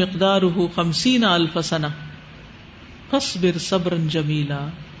کان مقدارہ 50,000 سنہ فاصبر صبرا جمیلا.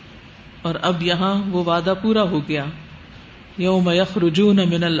 اور اب یہاں وہ وعدہ پورا ہو گیا. یوم یخرجون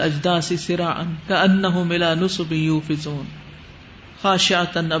من الاجداث سراعا کأنہم الی نصب یوفضون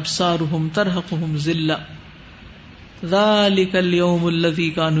خاشعۃ ابصارہم ترہقہم ذلہ ذالک الیوم الذی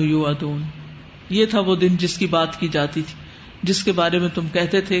کانوا یوعدون. یہ تھا وہ دن جس کی بات کی جاتی تھی، جس کے بارے میں تم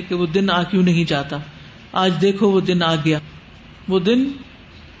کہتے تھے کہ وہ دن آ کیوں نہیں جاتا. آج دیکھو وہ دن آ گیا. وہ دن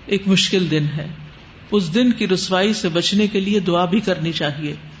ایک مشکل دن ہے. اس دن کی رسوائی سے بچنے کے لیے دعا بھی کرنی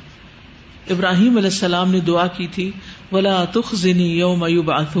چاہیے. ابراہیم علیہ السلام نے دعا کی تھی وَلَا تُخْزِنِي يَوْمَ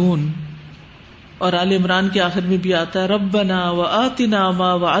يُبْعَثُونَ، اور آل عمران کے آخر میں بھی آتا ہے رَبَّنَا وَآتِنَا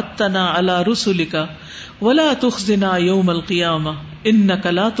مَا وَعَدتَّنَا عَلَى رُسُلِكَ وَلَا تُخْزِنَا يَوْمَ الْقِيَامَةِ إِنَّكَ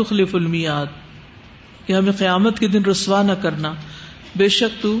لَا تُخْلِفُ الْمِيعَادَ، کہ ہمیں قیامت کے دن رسوا نہ کرنا، بے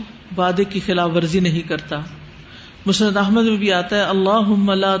شک تو وعدے کی خلاف ورزی نہیں کرتا. مسند احمد میں بھی آتا ہے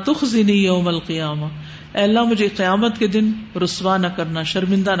اللہم لا تخزنی یوم القیامہ، اے اللہ مجھے قیامت کے دن رسوا نہ کرنا،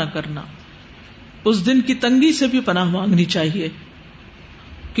 شرمندہ نہ کرنا. اس دن کی تنگی سے بھی پناہ مانگنی چاہیے،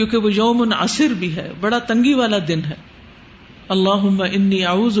 کیونکہ وہ یوم عسر بھی ہے، بڑا تنگی والا دن ہے. اللہم انی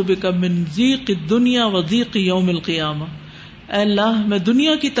اعوذ بک من ضیق الدنیا و ضیق یوم القیامہ، اے اللہ میں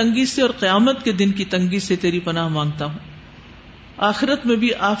دنیا کی تنگی سے اور قیامت کے دن کی تنگی سے تیری پناہ مانگتا ہوں. آخرت میں بھی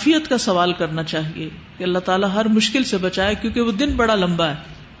عافیت کا سوال کرنا چاہیے کہ اللہ تعالیٰ ہر مشکل سے بچائے، کیونکہ وہ دن بڑا لمبا ہے.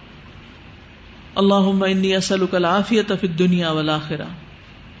 اللہم انی اسألک العافیۃ فی الدنیا والآخرہ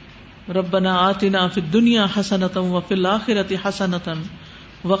ربنا آتنا فی الدنیا حسنۃ وفی الآخرۃ حسنۃ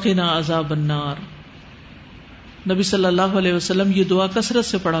وقنا عذاب النار. نبی صلی اللہ علیہ وسلم یہ دعا کثرت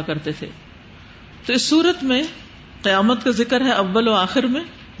سے پڑھا کرتے تھے. تو اس صورت میں قیامت کا ذکر ہے اول و آخر میں،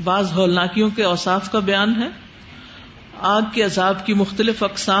 بعض ہولناکیوں کے اوصاف کا بیان ہے، آگ کے عذاب کی مختلف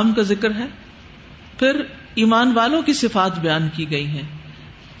اقسام کا ذکر ہے، پھر ایمان والوں کی صفات بیان کی گئی ہیں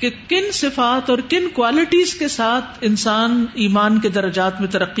کہ کن صفات اور کن کوالٹیز کے ساتھ انسان ایمان کے درجات میں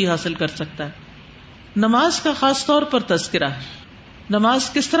ترقی حاصل کر سکتا ہے. نماز کا خاص طور پر تذکرہ ہے، نماز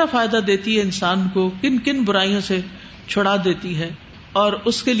کس طرح فائدہ دیتی ہے انسان کو، کن کن برائیوں سے چھڑا دیتی ہے. اور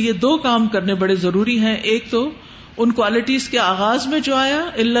اس کے لیے دو کام کرنے بڑے ضروری ہیں. ایک تو ان کوالٹیز کے آغاز میں جو آیا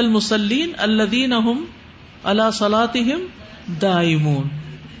الا المصلین الذین هم علی صلاتہم دائمون،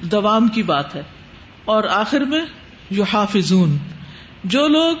 دوام کی بات ہے، اور آخر میں یحافظون، جو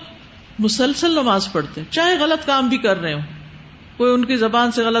لوگ مسلسل نماز پڑھتے ہیں چاہے غلط کام بھی کر رہے ہوں، کوئی ان کی زبان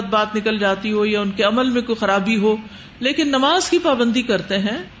سے غلط بات نکل جاتی ہو یا ان کے عمل میں کوئی خرابی ہو، لیکن نماز کی پابندی کرتے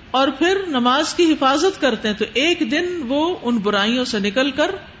ہیں اور پھر نماز کی حفاظت کرتے ہیں، تو ایک دن وہ ان برائیوں سے نکل کر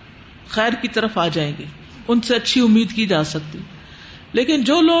خیر کی طرف آ جائیں گے، ان سے اچھی امید کی جا سکتی. لیکن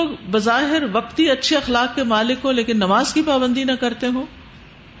جو لوگ بظاہر وقتی اچھے اخلاق کے مالک ہو لیکن نماز کی پابندی نہ کرتے ہو،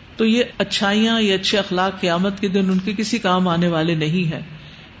 تو یہ اچھائیاں، یہ اچھے اخلاق قیامت کے دن ان کے کسی کام آنے والے نہیں ہیں،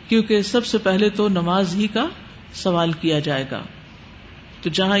 کیونکہ سب سے پہلے تو نماز ہی کا سوال کیا جائے گا. تو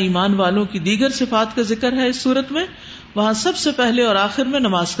جہاں ایمان والوں کی دیگر صفات کا ذکر ہے اس صورت میں، وہاں سب سے پہلے اور آخر میں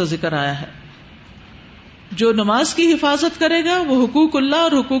نماز کا ذکر آیا ہے. جو نماز کی حفاظت کرے گا وہ حقوق اللہ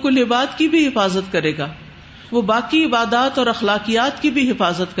اور حقوق العباد کی بھی حفاظت کرے گا، وہ باقی عبادات اور اخلاقیات کی بھی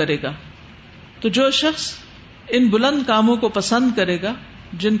حفاظت کرے گا. تو جو شخص ان بلند کاموں کو پسند کرے گا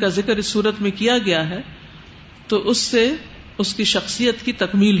جن کا ذکر اس صورت میں کیا گیا ہے، تو اس سے اس کی شخصیت کی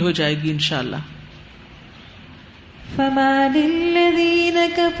تکمیل ہو جائے گی انشاءاللہ. فما للذین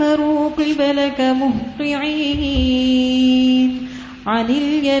کفروا قبلک مہطعین عن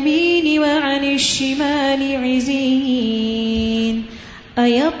الیمین وعن الشمال عزین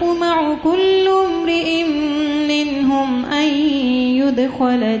أَيَطْمَعُ كُلُّ امْرِئٍ مِّنْهُمْ أَن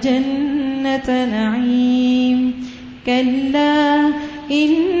يُدْخَلَ جَنَّةَ نَعِيمٍ كَلَّا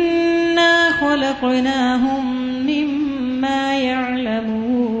إِنَّا خَلَقْنَاهُمْ مِمَّا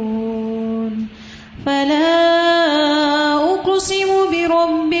يَعْلَمُونَ فَلَا أُقْسِمُ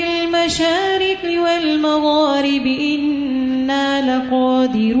بِرَبِّ الْمَشَارِقِ وَالْمَغَارِبِ إِنَّهُ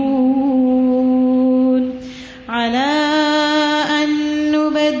قادرون على أن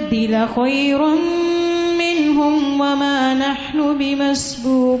نبدل خيرا منهم وما نحن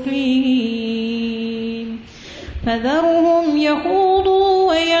بمسبوقين فذرهم يخوضوا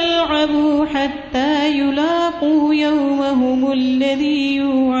ويلعبوا حتى يلاقوا يومهم الذي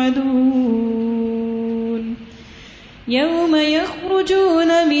يوعدون يوم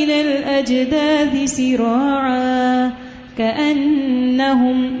يخرجون من الأجداث سراعا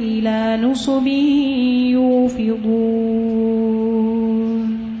كأنهم إلى نصب يوفضون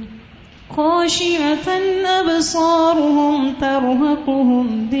خاشعة أبصارهم ترهقهم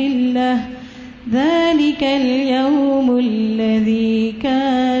ذلة ذلك اليوم الذي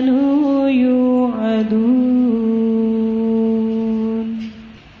كانوا يوعدون.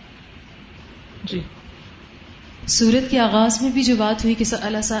 جی سورت کے آغاز میں بھی جو بات ہوئی کہ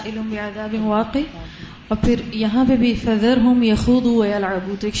سأل سائل بعذاب واقع، اور پھر یہاں پہ بھی فذرهم يخوضوا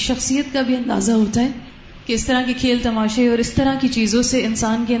ويلعبوا، تو ایک شخصیت کا بھی اندازہ ہوتا ہے کہ اس طرح کے کھیل تماشے اور اس طرح کی چیزوں سے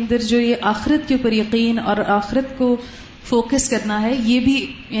انسان کے اندر جو یہ آخرت کے اوپر یقین اور آخرت کو فوکس کرنا ہے، یہ بھی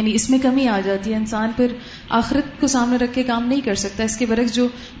یعنی اس میں کمی آ جاتی ہے. انسان پھر آخرت کو سامنے رکھ کے کام نہیں کر سکتا. اس کے برعکس جو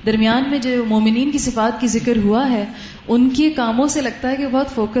درمیان میں جو مومنین کی صفات کی ذکر ہوا ہے، ان کے کاموں سے لگتا ہے کہ بہت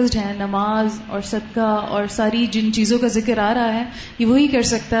فوکسڈ ہیں. نماز اور صدقہ اور ساری جن چیزوں کا ذکر آ رہا ہے، یہ وہی کر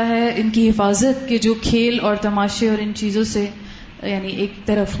سکتا ہے ان کی حفاظت کے جو کھیل اور تماشے اور ان چیزوں سے یعنی ایک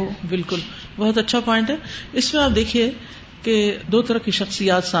طرف ہو. بالکل، بہت اچھا پوائنٹ ہے. اس میں آپ دیکھیے کہ دو طرح کی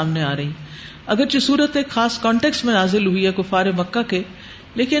شخصیات سامنے آ رہی ہیں. اگرچہ صورت ایک خاص کانٹیکس میں نازل ہوئی ہے کفار مکہ کے،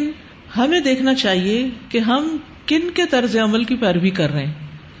 لیکن ہمیں دیکھنا چاہیے کہ ہم کن کے طرز عمل کی پیروی کر رہے ہیں.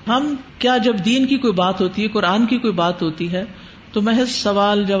 ہم کیا جب دین کی کوئی بات ہوتی ہے، قرآن کی کوئی بات ہوتی ہے، تو محض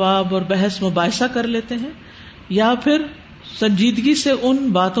سوال جواب اور بحث مباحثہ کر لیتے ہیں، یا پھر سنجیدگی سے ان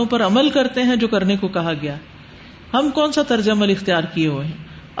باتوں پر عمل کرتے ہیں جو کرنے کو کہا گیا؟ ہم کون سا طرز عمل اختیار کیے ہوئے ہیں؟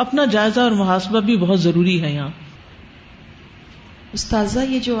 اپنا جائزہ اور محاسبہ بھی بہت ضروری ہے. یہاں استاذہ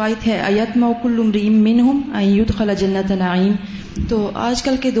یہ جو آیت ہے ایطمع کل امرئ منہم ان یدخل جنۃ نعیم، تو آج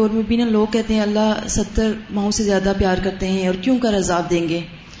کل کے دور میں بھی نا لوگ کہتے ہیں اللہ 70 ماؤں سے زیادہ پیار کرتے ہیں اور کیوں کر عذاب دیں گے،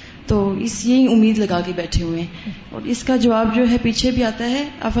 تو یہی امید لگا کے بیٹھے ہوئے ہیں. اور اس کا جواب جو ہے پیچھے بھی آتا ہے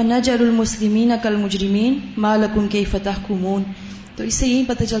افنجعل المسلمین کالمجرمین ما لکم کیف تحکمون. تو اس سے یہی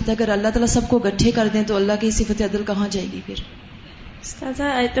پتہ چلتا ہے اگر اللہ تعالیٰ سب کو اکٹھے کر دیں تو اللہ کی صفت عدل کہاں جائے گی پھر. استاذہ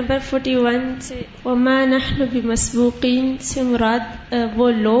آیت نمبر 41 سے وما نحن بمسبوقین سے مراد وہ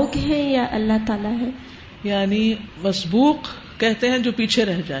لوگ ہیں یا اللہ تعالیٰ ہے؟ یعنی مسبوق کہتے ہیں جو پیچھے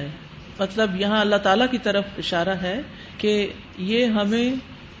رہ جائے، مطلب یہاں اللہ تعالیٰ کی طرف اشارہ ہے کہ یہ ہمیں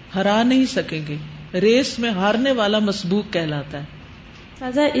ہرا نہیں سکیں گے. ریس میں ہارنے والا مسبوق کہلاتا ہے.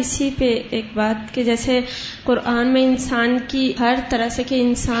 تازہ اسی پہ ایک بات کہ جیسے قرآن میں انسان کی ہر طرح سے کہ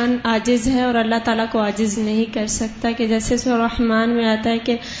انسان عاجز ہے اور اللہ تعالیٰ کو عاجز نہیں کر سکتا، کہ جیسے سورہ رحمان میں آتا ہے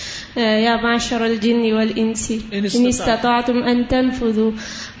کہ یا معشر الجن والانس ان استطعتم ان تنفذوا،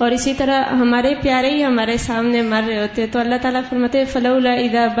 اور اسی طرح ہمارے پیارے ہی ہمارے سامنے مر رہے ہوتے تو اللہ تعالیٰ فرماتے فلولا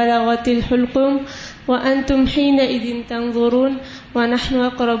اذا بلغت الحلقوم وانتم حينئذ تنظرون ونحن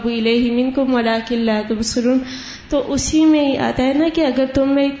اقرب الیہ منکم ولکن لا تبصرون. تو اسی میں ہی آتا ہے نا کہ اگر تم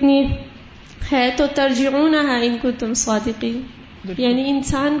میں اتنی ہے تو ترجعونها ان کنتم صادقین، یعنی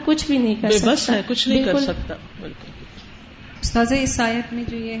انسان کچھ بھی نہیں کر سکتا، بے بس ہے، کچھ نہیں کر سکتا. بالکل. استاذ اس آیت میں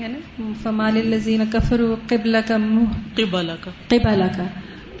جو یہ ہے نا فمال الذین کفروا قبلک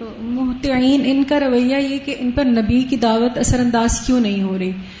تو مہطعین، ان کا رویہ یہ کہ ان پر نبی کی دعوت اثر انداز کیوں نہیں ہو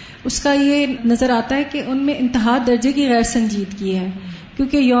رہی، اس کا یہ نظر آتا ہے کہ ان میں انتہا درجے کی غیر سنجیدگی ہے،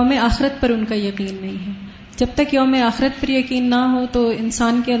 کیونکہ یوم آخرت پر ان کا یقین نہیں ہے. جب تک یوم آخرت پر یقین نہ ہو تو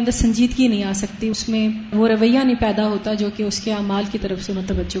انسان کے اندر سنجیدگی نہیں آ سکتی، اس میں وہ رویہ نہیں پیدا ہوتا جو کہ اس کے اعمال کی طرف سے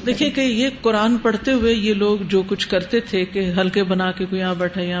متوجہ کرے. دیکھیں کہ یہ قرآن پڑھتے ہوئے یہ لوگ جو کچھ کرتے تھے کہ حلقے بنا کے کوئی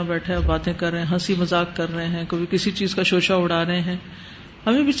یہاں بیٹھا باتیں کر رہے ہیں، ہنسی مذاق کر رہے ہیں، کوئی کسی چیز کا شوشہ اڑا رہے ہیں.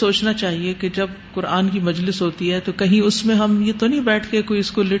 ہمیں بھی سوچنا چاہیے کہ جب قرآن کی مجلس ہوتی ہے تو کہیں اس میں ہم یہ تو نہیں بیٹھ کے کوئی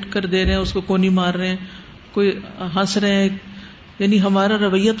اس کو لٹ کر دے رہے ہیں، اس کو کونی مار رہے ہیں، کوئی ہنس رہے ہیں، یعنی ہمارا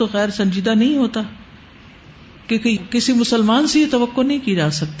رویہ تو خیر سنجیدہ نہیں ہوتا. کیونکہ کسی مسلمان سے یہ توقع نہیں کی جا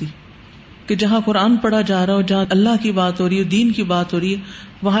سکتی کہ جہاں قرآن پڑھا جا رہا ہو، جہاں اللہ کی بات ہو رہی ہے، دین کی بات ہو رہی ہے،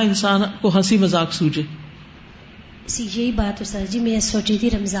 وہاں انسان کو ہنسی مذاق سوجے. یہی بات استاد جی میں سوچی تھی،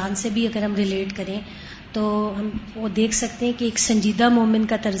 رمضان سے بھی اگر ہم ریلیٹ کریں تو ہم وہ دیکھ سکتے ہیں کہ ایک سنجیدہ مومن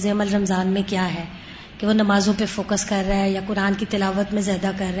کا طرز عمل رمضان میں کیا ہے، کہ وہ نمازوں پہ فوکس کر رہا ہے یا قرآن کی تلاوت میں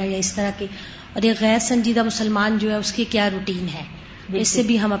زیادہ کر رہا ہے یا اس طرح کی، اور ایک غیر سنجیدہ مسلمان جو ہے اس کی کیا روٹین ہے، اس سے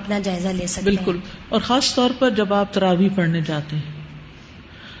بھی ہم اپنا جائزہ لے سکتے ہیں. بالکل. اور خاص طور پر جب آپ تراویح پڑھنے جاتے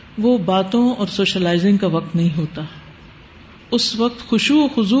ہیں، وہ باتوں اور سوشلائزنگ کا وقت نہیں ہوتا. اس وقت خشوع و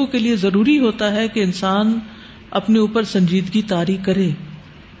خضوع کے لیے ضروری ہوتا ہے کہ انسان اپنے اوپر سنجیدگی طاری کرے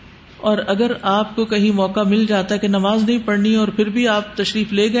اور اگر آپ کو کہیں موقع مل جاتا ہے کہ نماز نہیں پڑھنی اور پھر بھی آپ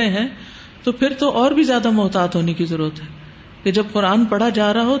تشریف لے گئے ہیں تو پھر تو اور بھی زیادہ محتاط ہونے کی ضرورت ہے کہ جب قرآن پڑھا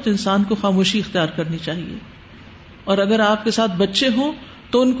جا رہا ہو تو انسان کو خاموشی اختیار کرنی چاہیے. اور اگر آپ کے ساتھ بچے ہوں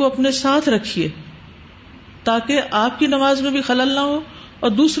تو ان کو اپنے ساتھ رکھیے تاکہ آپ کی نماز میں بھی خلل نہ ہو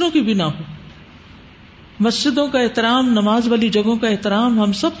اور دوسروں کی بھی نہ ہو. مسجدوں کا احترام، نماز والی جگہوں کا احترام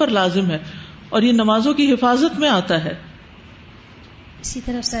ہم سب پر لازم ہے اور یہ نمازوں کی حفاظت میں آتا ہے. اسی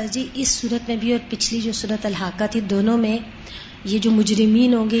طرح سر جی اس صورت میں بھی اور پچھلی جو صورت الحاقہ تھی دونوں میں یہ جو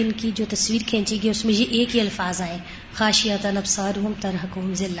مجرمین ہوں گے ان کی جو تصویر کھینچی گئی اس میں یہ ایک ہی الفاظ آئے خاشعۃ ابصارہم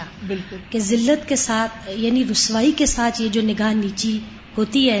ترہقہم ذلہ. بالکل کہ ذلت کے ساتھ یعنی رسوائی کے ساتھ یہ جو نگاہ نیچی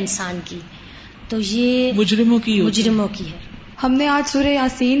ہوتی ہے انسان کی تو یہ مجرموں کی ہے. ہم نے آج سورہ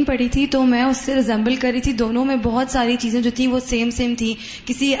یاسین پڑھی تھی تو میں اس سے ریزمبل کر رہی تھی. دونوں میں بہت ساری چیزیں جو تھیں وہ سیم تھی.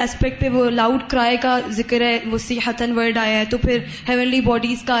 کسی اسپیکٹ پہ وہ لاؤڈ کرائے کا ذکر ہے، وہ صیحتن ورڈ آیا ہے، تو پھر ہیونلی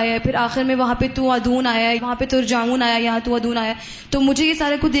باڈیز کا آیا ہے، پھر آخر میں وہاں پہ توعدون آیا ہے، وہاں پہ ترجعون آیا، یہاں توعدون آیا. تو مجھے یہ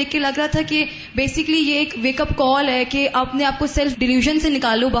سارے کو دیکھ کے لگ رہا تھا کہ بیسکلی یہ ایک ویک اپ کال ہے کہ اپنے آپ کو سیلف ڈیلیوژن سے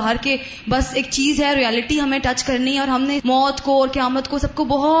نکالو باہر کے بس ایک چیز ہے ریالٹی ہمیں ٹچ کرنی ہے. اور ہم نے موت کو اور قیامت کو سب کو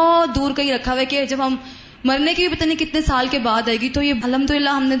بہت دور کہیں رکھا ہوا ہے کہ جب ہم مرنے کے بھی پتہ نہیں کتنے سال کے بعد آئے گی. تو یہ الحمدللہ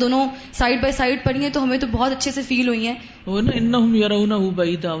ہم نے دونوں سائڈ بائی سائڈ پڑھی ہیں تو ہمیں تو بہت اچھے سے فیل ہوئی ہیں. انہم یرونہ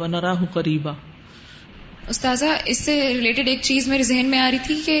بعیدا ونراہ قریبا. استاذہ اس سے ریلیٹڈ ایک چیز میرے ذہن میں آ رہی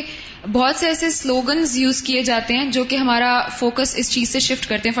تھی کہ بہت سے ایسے سلوگنز یوز کیے جاتے ہیں جو کہ ہمارا فوکس اس چیز سے شفٹ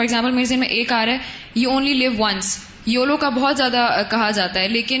کرتے ہیں. فار ایگزامپل میرے ذہن میں ایک آ رہا ہے you only live once. YOLO کا بہت زیادہ کہا جاتا ہے،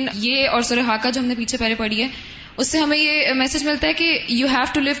 لیکن یہ اور سورہ حاقہ جو ہم نے پیچھے پہلے پڑھی ہے اس سے ہمیں یہ میسج ملتا ہے کہ you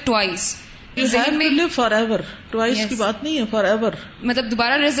have to leave twice. For ever, twice کی بات نہیں ہے، فار ایور مطلب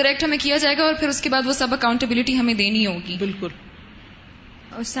دوبارہ ریزریکٹ ہمیں کیا جائے گا اور پھر اس کے بعد وہ سب اکاؤنٹیبلٹی ہمیں دینی ہوگی. بالکل.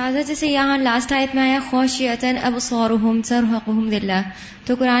 استاذہ جیسے یہاں لاسٹ آیت میں آیا خاشعۃ ابصارہم ترہقہم ذلہ،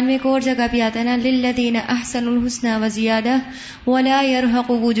 تو قرآن میں ایک اور جگہ بھی آتا ہے نا للذین احسنوا الحسنى وزیادہ ولا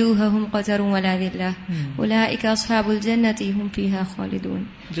يرہق وجوہہم قتر ولا ذلہ اولئک اصحاب الجنۃ ہم فیہا خالدون.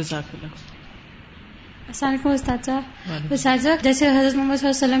 جزاک اللہ. السلام علیکم استاذہ جیسے حضرت محمد صلی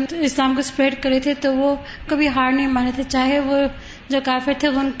اللہ علیہ وسلم اسلام کو اسپریڈ کرے تھے تو وہ کبھی ہار نہیں مانے تھے، چاہے وہ جو کافر تھے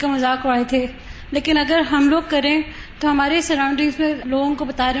وہ ان کا مذاق اڑائے تھے. لیکن اگر ہم لوگ کریں تو ہمارے سراؤنڈنگز میں لوگوں کو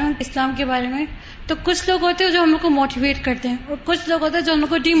بتا رہے ہوں اسلام کے بارے میں تو کچھ لوگ ہوتے ہیں جو ہم لوگ کو موٹیویٹ کرتے ہیں اور کچھ لوگ ہوتے ہیں جو ہم لوگ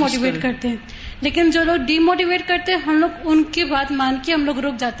کو ڈی موٹیویٹ کرتے ہیں. لیکن جو لوگ ڈی موٹیویٹ کرتے ہیں ہم لوگ ان کی بات مان کے ہم لوگ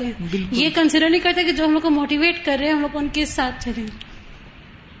رک جاتے ہیں. یہ کنسیڈر نہیں کرتے کہ جو ہم لوگ کو موٹیویٹ کر رہے ہیں ہم لوگ ان کے ساتھ چلیں.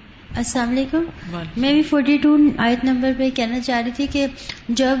 السلام علیکم. میں بھی 42 آیت نمبر پہ کہنا چاہ رہی تھی کہ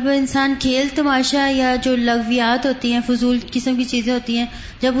جب انسان کھیل تماشا یا جو لغویات ہوتی ہیں فضول قسم کی چیزیں ہوتی ہیں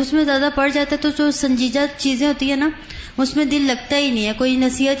جب اس میں زیادہ پڑ جاتا ہے تو جو سنجیدہ چیزیں ہوتی ہیں نا اس میں دل لگتا ہی نہیں ہے، کوئی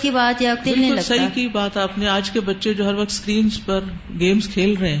نصیحت کی بات یا دل نہیں لگتا. صحیح کی بات آپ نے. آج کے بچے جو ہر وقت سکرینز پر گیمز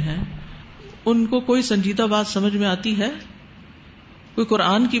کھیل رہے ہیں ان کو کوئی سنجیدہ بات سمجھ میں آتی ہے؟ کوئی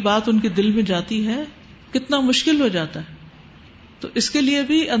قرآن کی بات ان کے دل میں جاتی ہے؟ کتنا مشکل ہو جاتا ہے. تو اس کے لیے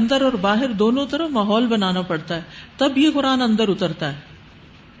بھی اندر اور باہر دونوں طرف ماحول بنانا پڑتا ہے تب یہ قرآن اندر اترتا ہے.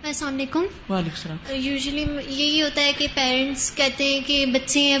 السلام علیکم. وعلیکم السلام. یوزلی یہی ہوتا ہے کہ پیرنٹس کہتے ہیں کہ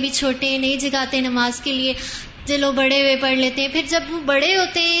بچے ابھی چھوٹے ہیں نہیں جگاتے نماز کے لیے، چلو بڑے ہوئے پڑھ لیتے ہیں. پھر جب وہ بڑے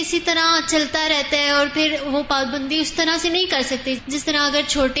ہوتے ہیں اسی طرح چلتا رہتا ہے اور پھر وہ پابندی اس طرح سے نہیں کر سکتے جس طرح اگر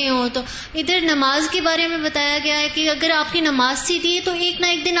چھوٹے ہوں. تو ادھر نماز کے بارے میں بتایا گیا ہے کہ اگر آپ کی نماز سیدھی ہے تو ایک نہ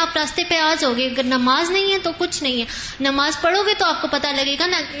ایک دن آپ راستے پہ آ جاؤ گے. اگر نماز نہیں ہے تو کچھ نہیں ہے. نماز پڑھو گے تو آپ کو پتہ لگے گا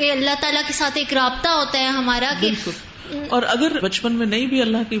نا کہ اللہ تعالیٰ کے ساتھ ایک رابطہ ہوتا ہے ہمارا. کہ اور اگر بچپن میں نہیں بھی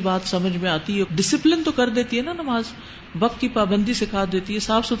اللہ کی بات سمجھ میں آتی ہے، ڈسپلن تو کر دیتی ہے نا نماز، وقت کی پابندی سکھا دیتی ہے،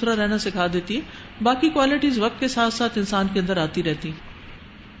 صاف ستھرا رہنا سکھا دیتی ہے، باقی کوالٹیز وقت کے ساتھ ساتھ انسان کے اندر آتی رہتی ہیں.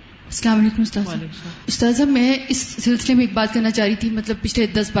 السلام علیکم استاذہ میں اس سلسلے میں ایک بات کرنا چاہ رہی تھی. مطلب پچھلے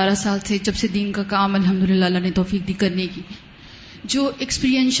 10-12 سال سے جب سے دین کا کام الحمدللہ اللہ نے توفیق دی کرنے کی، جو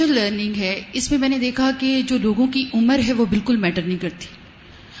ایکسپیرینشل لرننگ ہے اس میں میں نے دیکھا کہ جو لوگوں کی عمر ہے وہ بالکل میٹر نہیں کرتی.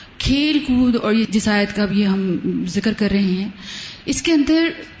 کھیل کود اور یہ جس آیت کا بھی ہم ذکر کر رہے ہیں اس کے اندر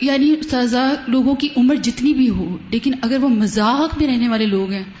یعنی استاذہ لوگوں کی عمر جتنی بھی ہو لیکن اگر وہ مذاق میں رہنے والے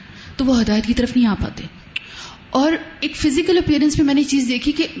لوگ ہیں تو وہ ہدایت کی طرف نہیں آ پاتے. اور ایک فزیکل اپیئرنس میں نے چیز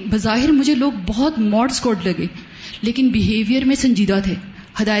دیکھی کہ بظاہر مجھے لوگ بہت ماڈ اسکوٹ لگے لیکن بیہیویئر میں سنجیدہ تھے،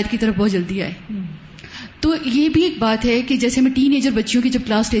 ہدایت کی طرف بہت جلدی آئے. تو یہ بھی ایک بات ہے کہ جیسے میں ٹین ایجر بچیوں کی جب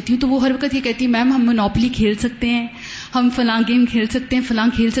کلاس لیتی ہوں تو وہ ہر وقت یہ کہتی ہیں میم ہم مونوپلی کھیل سکتے ہیں، ہم فلاں گیم کھیل سکتے ہیں، فلاں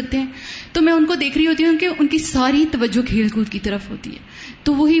کھیل سکتے ہیں. تو میں ان کو دیکھ رہی ہوتی ہوں کہ ان کی ساری توجہ کھیل کود کی طرف ہوتی ہے.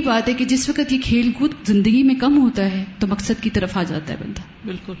 تو وہی بات ہے کہ جس وقت یہ کھیل کود زندگی میں کم ہوتا ہے تو مقصد کی طرف آ جاتا ہے بندہ.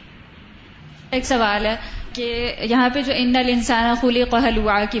 بالکل. ایک سوال ہے کہ یہاں پہ جو ان الانسان خلق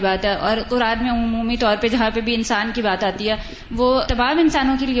ہلوعا کی بات ہے، اور قرآن میں عمومی طور پہ جہاں پہ بھی انسان کی بات آتی ہے وہ تمام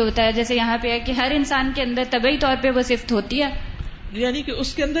انسانوں کے لیے ہوتا ہے، جیسے یہاں پہ ہے کہ ہر انسان کے اندر طبعی طور پہ وہ صفت ہوتی ہے، یعنی کہ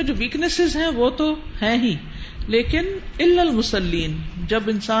اس کے اندر جو ویکنیسز ہیں وہ تو ہیں ہی، لیکن الا المصلین، جب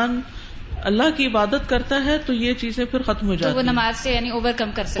انسان اللہ کی عبادت کرتا ہے تو یہ چیزیں پھر ختم ہو جاتی ہیں، تو وہ نماز سے یعنی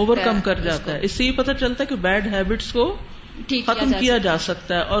اوورکم کر سکتا ہے، اوورکم کر جاتا ہے. اس سے یہ پتہ چلتا ہے کہ بیڈ ہیبٹس کو ختم کیا جا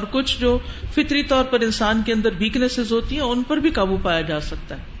سکتا ہے، اور کچھ جو فطری طور پر انسان کے اندر ویکنیسز ہوتی ہیں ان پر بھی قابو پایا جا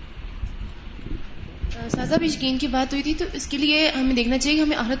سکتا ہے. سازا بھی یقین کی بات ہوئی تھی، تو اس کے لیے ہمیں دیکھنا چاہیے کہ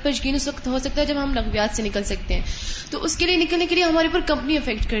ہمیں آخرت پر یقین اس وقت ہو سکتا ہے جب ہم لغویات سے نکل سکتے ہیں. تو اس کے لیے نکلنے کے لیے ہمارے اوپر کمپنی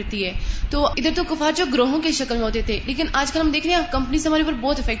افیکٹ کرتی ہے. تو ادھر تو کفار جو گروہوں کی شکل میں ہوتے تھے، لیکن آج کل ہم دیکھ رہے ہیں کمپنی سے ہمارے اوپر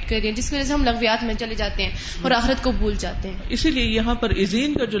بہت افیکٹ کر رہی ہے، جس کی وجہ سے ہم لغویات میں چلے جاتے ہیں اور آخرت کو بھول جاتے ہیں. اسی لیے یہاں پر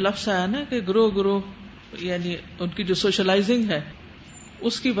ازین کا جو لفظ آیا نا کہ گروہ یعنی ان کی جو سوشلائزنگ ہے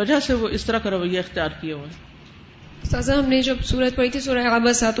اس کی وجہ سے وہ اس طرح کا رویہ اختیار کیے ہوئے. سازا ہم نے جب سورت پڑھی تھی سورہ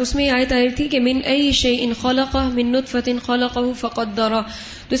عبسہ، تو اس میں یہ آیت آئی تھی کہ من ای شیء خلقہ من نطفۃ خلقہ فقدرہ،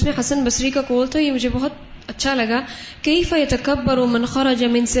 تو اس میں حسن بصری کا قول تھا، یہ مجھے بہت اچھا لگا. کیف یتکبر من خرج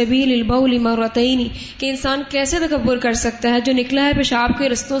من سبیل البول مرتین، کہ انسان کیسے تکبر کر سکتا ہے جو نکلا ہے پیشاب کے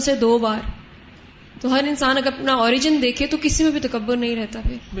رستوں سے 2 بار. تو ہر انسان اگر اپنا اوریجن دیکھے تو کسی میں بھی تکبر نہیں رہتا.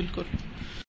 پھر بالکل